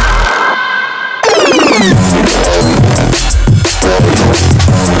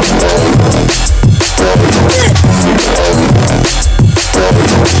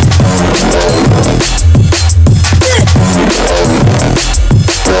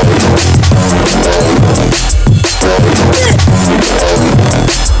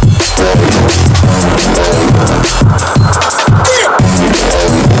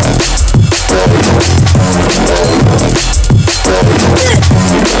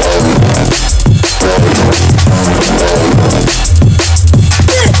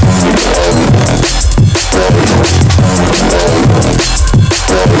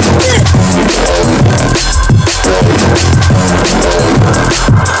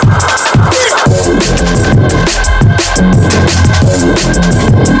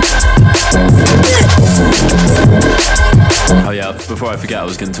 Before I forget, I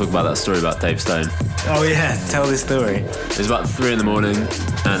was going to talk about that story about Dave Stone. Oh yeah, tell this story. It was about 3 a.m,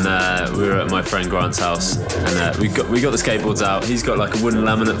 and we were at my friend Grant's house, and we got the skateboards out. He's got like a wooden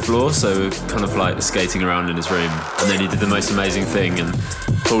laminate floor, so we're kind of like skating around in his room. And then he did the most amazing thing and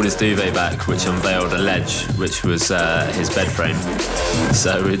pulled his duvet back, which unveiled a ledge, which was his bed frame.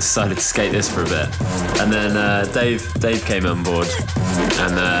 So we decided to skate this for a bit. And then Dave came on board,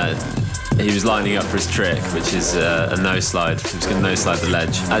 and he was lining up for his trick, which is a nose slide. He was going to nose slide the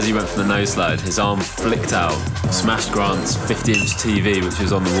ledge. As he went for the nose slide, his arm flicked out, smashed Grant's 50-inch TV, which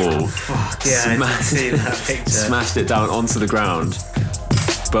was on the wall. Fuck yeah, I didn't see that picture. Smashed it down onto the ground.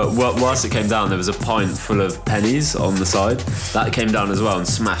 But whilst it came down, there was a pint full of pennies on the side. That came down as well and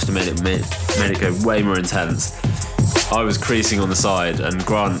smashed and made it go way more intense. I was creasing on the side, and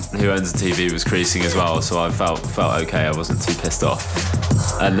Grant, who owns the TV, was creasing as well, so I felt okay. I wasn't too pissed off.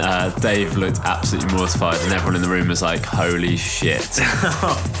 And Dave looked absolutely mortified, and everyone in the room was like, holy shit.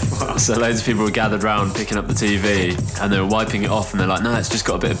 So loads of people were gathered round picking up the TV, and they were wiping it off, and they're like, no, it's just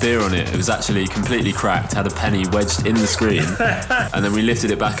got a bit of beer on it. It was actually completely cracked, had a penny wedged in the screen. And then we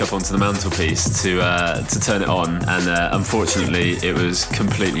lifted it back up onto the mantelpiece to turn it on, and unfortunately it was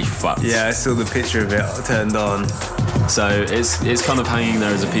completely fucked. Yeah, I saw the picture of it turned on. So it's kind of hanging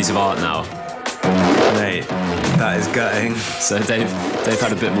there as a piece of art now. Mate, that is gutting. So Dave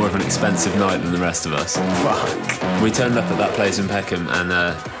had a bit more of an expensive night than the rest of us. Fuck. We turned up at that place in Peckham, and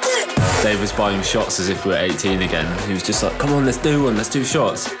Dave was buying shots as if we were 18 again. He was just like, come on, let's do one, let's do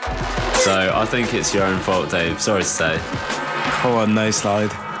shots. So I think it's your own fault, Dave. Sorry to say. Come on, no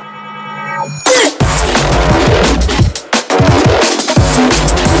slide.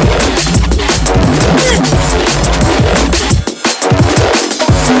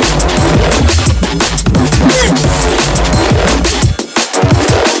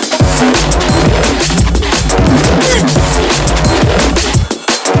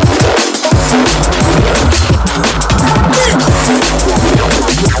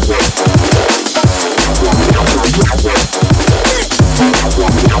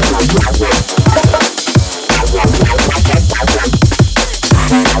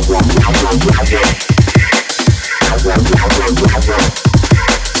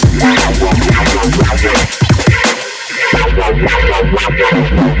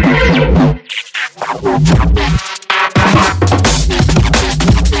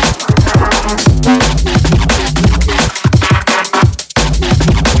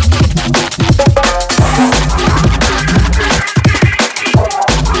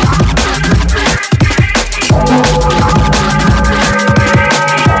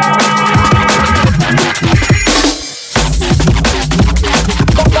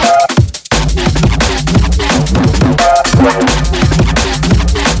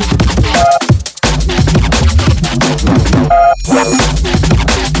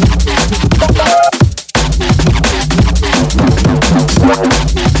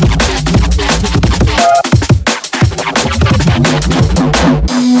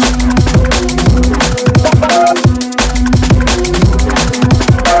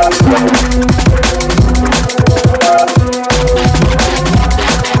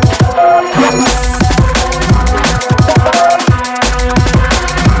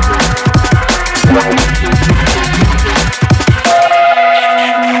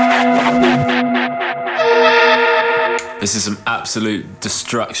 absolute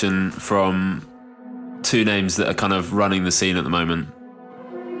destruction from two names that are kind of running the scene at the moment.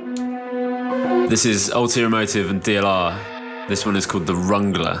 This is Ulterior Motive and DLR. This one is called The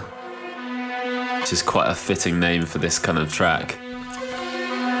Rungler, which is quite a fitting name for this kind of track.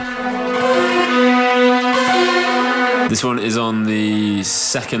 This one is on the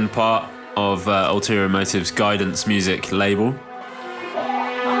second part of Ulterior Motive's Guidance Music label.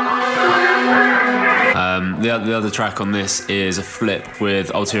 The other track on this is a flip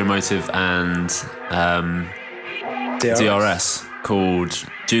with Ulterior Motive and DRS called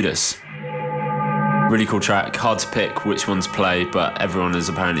Judas. Really cool track, hard to pick which one to play, but everyone has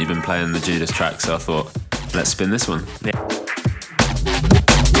apparently been playing the Judas track, so I thought, let's spin this one. Yeah.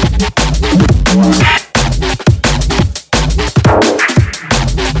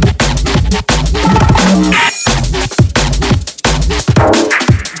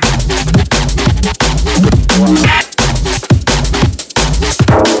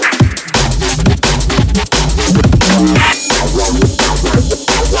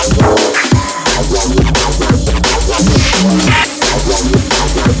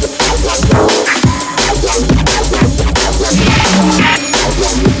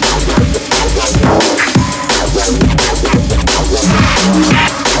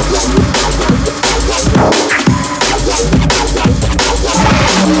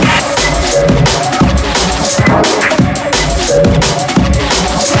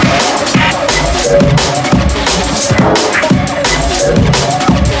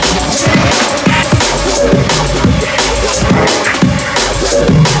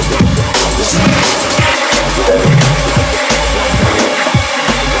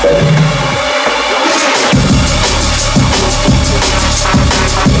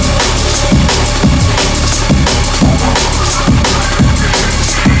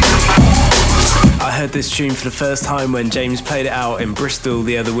 This tune for the first time when James played it out in Bristol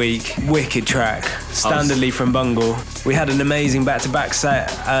the other week. Wicked track, standardly from Bungle. We had an amazing back-to-back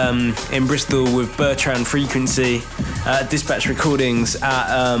set in Bristol with Bertrand Frequency at Dispatch Recordings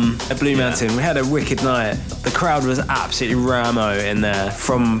at Blue Mountain. We had a wicked night. The crowd was absolutely ramo in there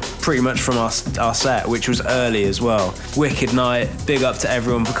from pretty much from our set, which was early as well. Wicked night. Big up to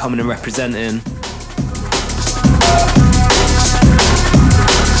everyone for coming and representing.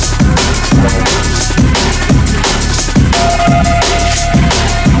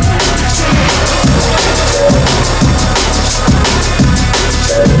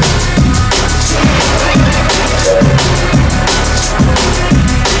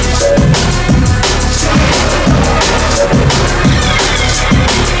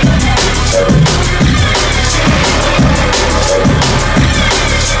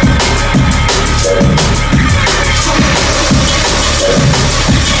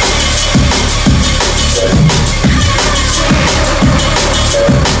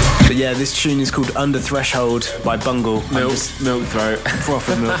 This tune is called Under Threshold by Bungle. Milk Throat.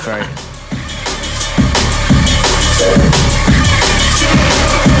 Proper Milk Throat.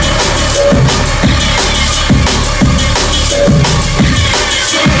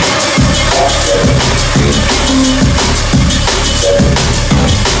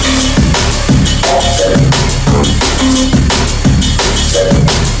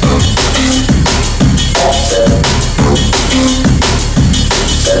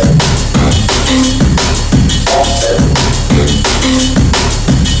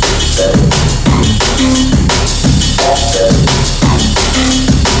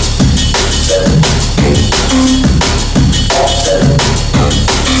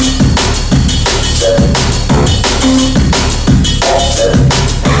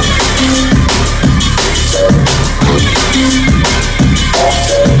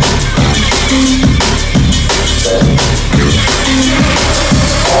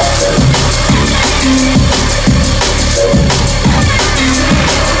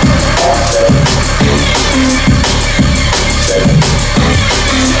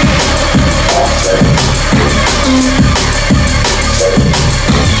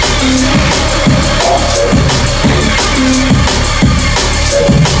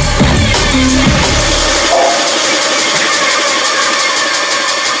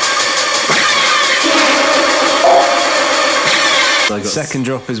 Second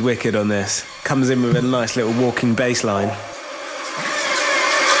drop is wicked on this. Comes in with a nice little walking bass line.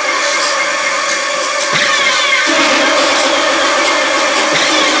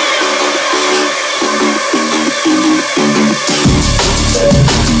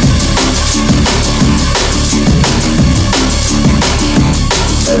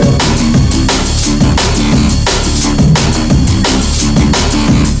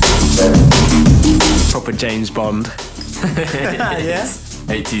 Proper James Bond. Yeah.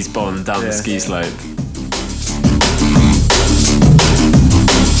 80s Bond down the ski slope.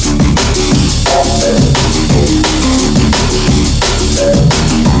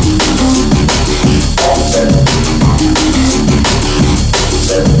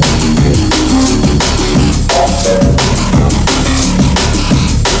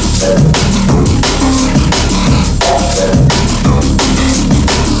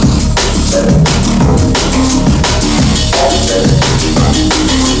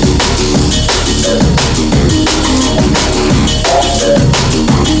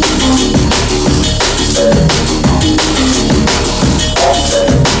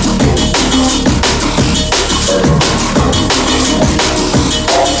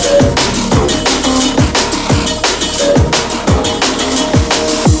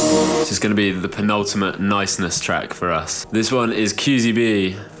 The penultimate niceness track for us. This one is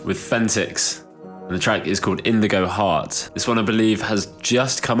QZB with Fentix, and the track is called Indigo Heart. This one, I believe, has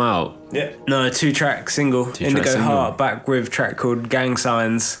just come out. Yeah. No, 2-track single. Indigo Heart, back with a track called Gang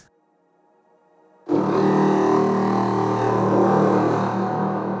Signs.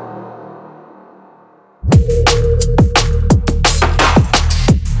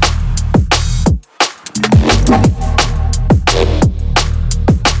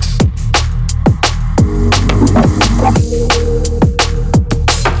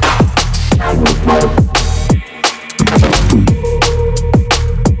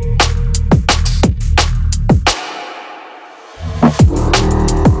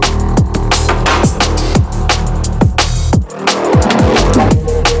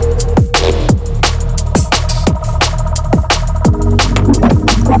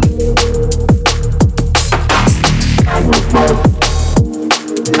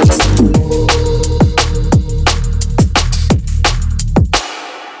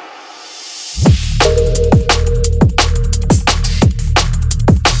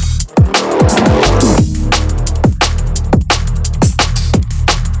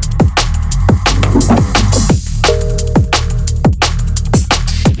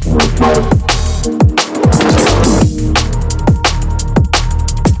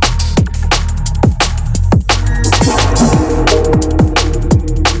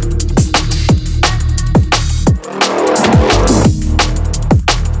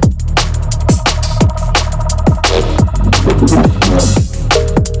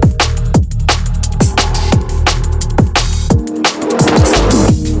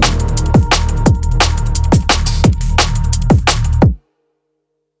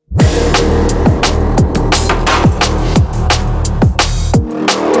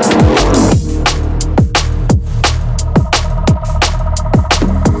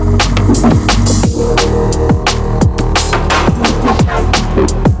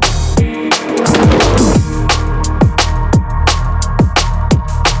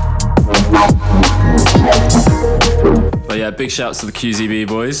 Big shouts to the QZB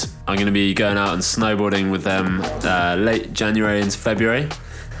boys. I'm going to be going out and snowboarding with them late January into February,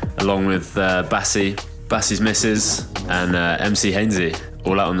 along with Bassie's missus, and MC Hainsey,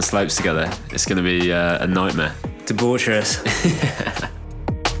 all out on the slopes together. It's going to be a nightmare. Debaucherous.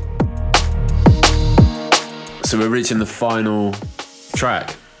 So we're reaching the final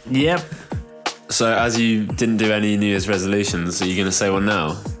track. Yep. So as you didn't do any New Year's resolutions, are you going to say one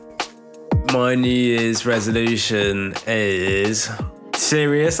now? My New Year's resolution is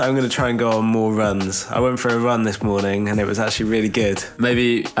serious. I'm going to try and go on more runs. I went for a run this morning and it was actually really good.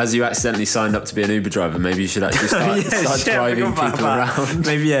 Maybe as you accidentally signed up to be an Uber driver, maybe you should actually start driving people around.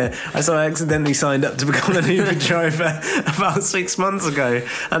 Maybe, yeah. I accidentally signed up to become an Uber driver about 6 months ago,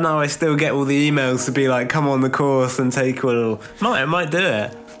 and now I still get all the emails to be like, come on the course and take all. I might do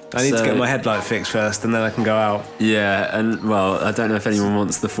it. I need to get my headlight fixed first and then I can go out. Yeah, and well, I don't know if anyone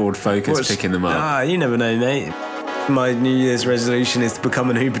wants the Ford Focus picking them up. You never know, mate. My New Year's resolution is to become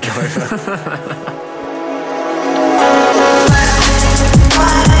an Uber driver.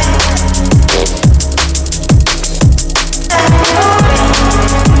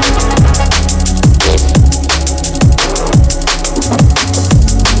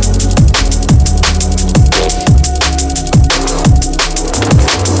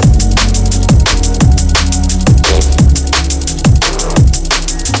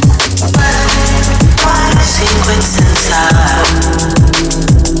 Secrets inside.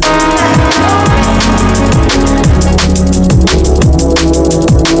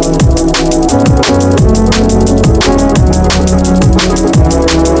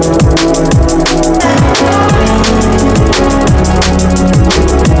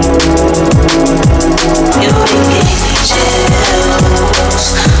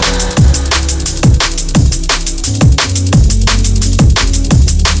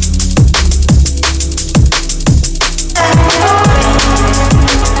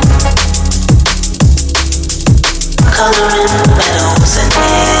 coloring meadows and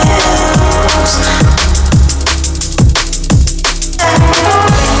hills.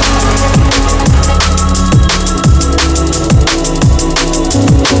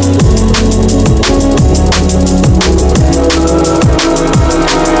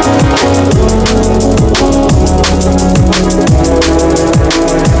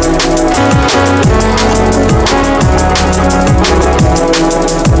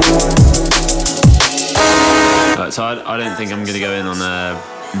 So I don't think I'm going to go in on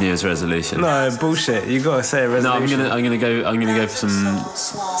a New Year's resolution. No, bullshit. You got to say a resolution. No, I'm gonna go for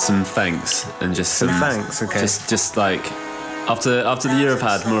some thanks and just some thanks. Okay. Just like after the year I've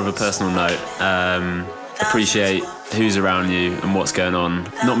had, more of a personal note. Appreciate who's around you and what's going on.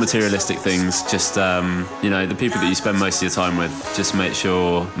 Not materialistic things. Just the people that you spend most of your time with. Just make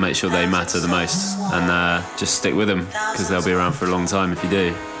sure they matter the most, and just stick with them because they'll be around for a long time if you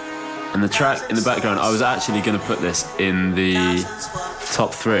do. And the track in the background, I was actually going to put this in the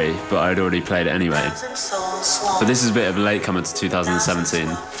top 3, but I'd already played it anyway. But this is a bit of a latecomer to 2017.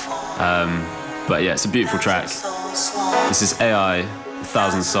 But yeah, it's a beautiful track. This is AI,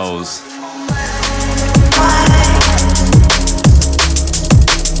 1,000 Souls.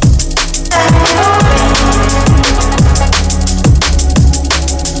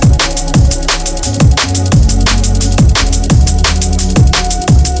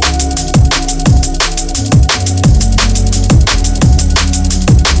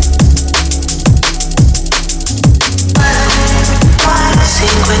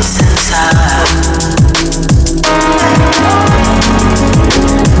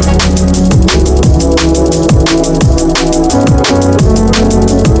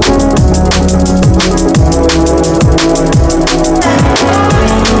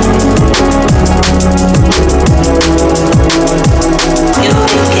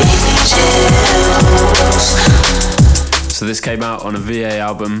 So this came out on a VA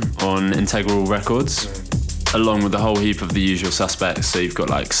album on Integral Records, along with a whole heap of the usual suspects. So you've got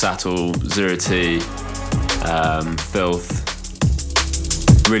like Sattel, Zero T, Filth.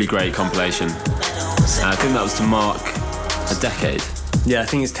 Really great compilation. And I think that was to mark a decade. Yeah, I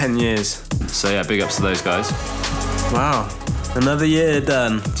think it's 10 years. So yeah, big ups to those guys. Wow. Another year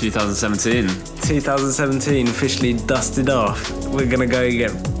done. 2017. 2017 officially dusted off. We're gonna go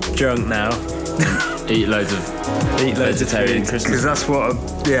get drunk now. Eat loads of vegetarian Christmas. Because that's what,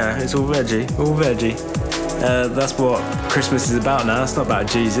 it's all veggie. That's what Christmas is about now. It's not about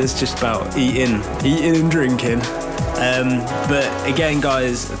Jesus, just about eating and drinking. But again,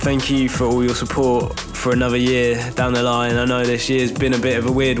 guys, thank you for all your support for another year down the line. I know this year's been a bit of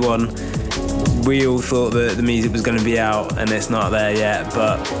a weird one. We all thought that the music was going to be out and it's not there yet,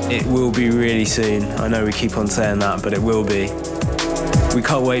 but it will be really soon. I know we keep on saying that, but it will be. We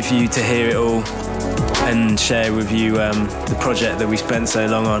can't wait for you to hear it all and share with you the project that we spent so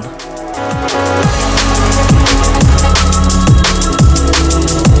long on.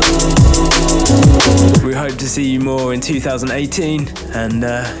 We hope to see you more in 2018 and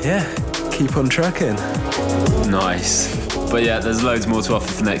keep on trucking. Nice. But yeah, there's loads more to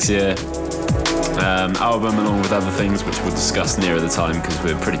offer for next year. Album along with other things which we'll discuss nearer the time because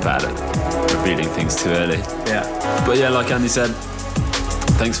we're pretty bad at revealing things too early. Yeah. But yeah, like Andy said,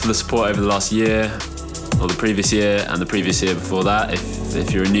 thanks for the support over the last year, or the previous year and the previous year before that,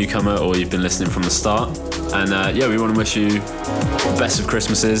 if you're a newcomer or you've been listening from the start. And we want to wish you the best of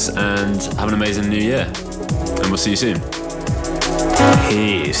Christmases and have an amazing new year. And we'll see you soon.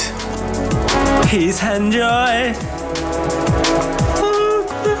 Peace and joy.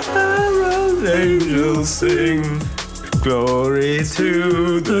 Angels sing, glory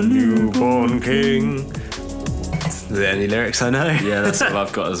to the newborn King. Is there any lyrics I know? Yeah, that's what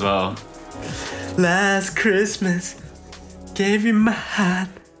I've got as well. Last Christmas, gave you my heart,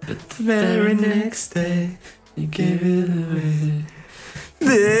 but the very next day, you gave it away.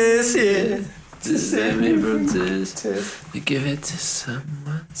 This year, to save me from tears, you give it to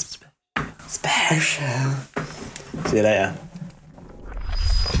someone special. See you later.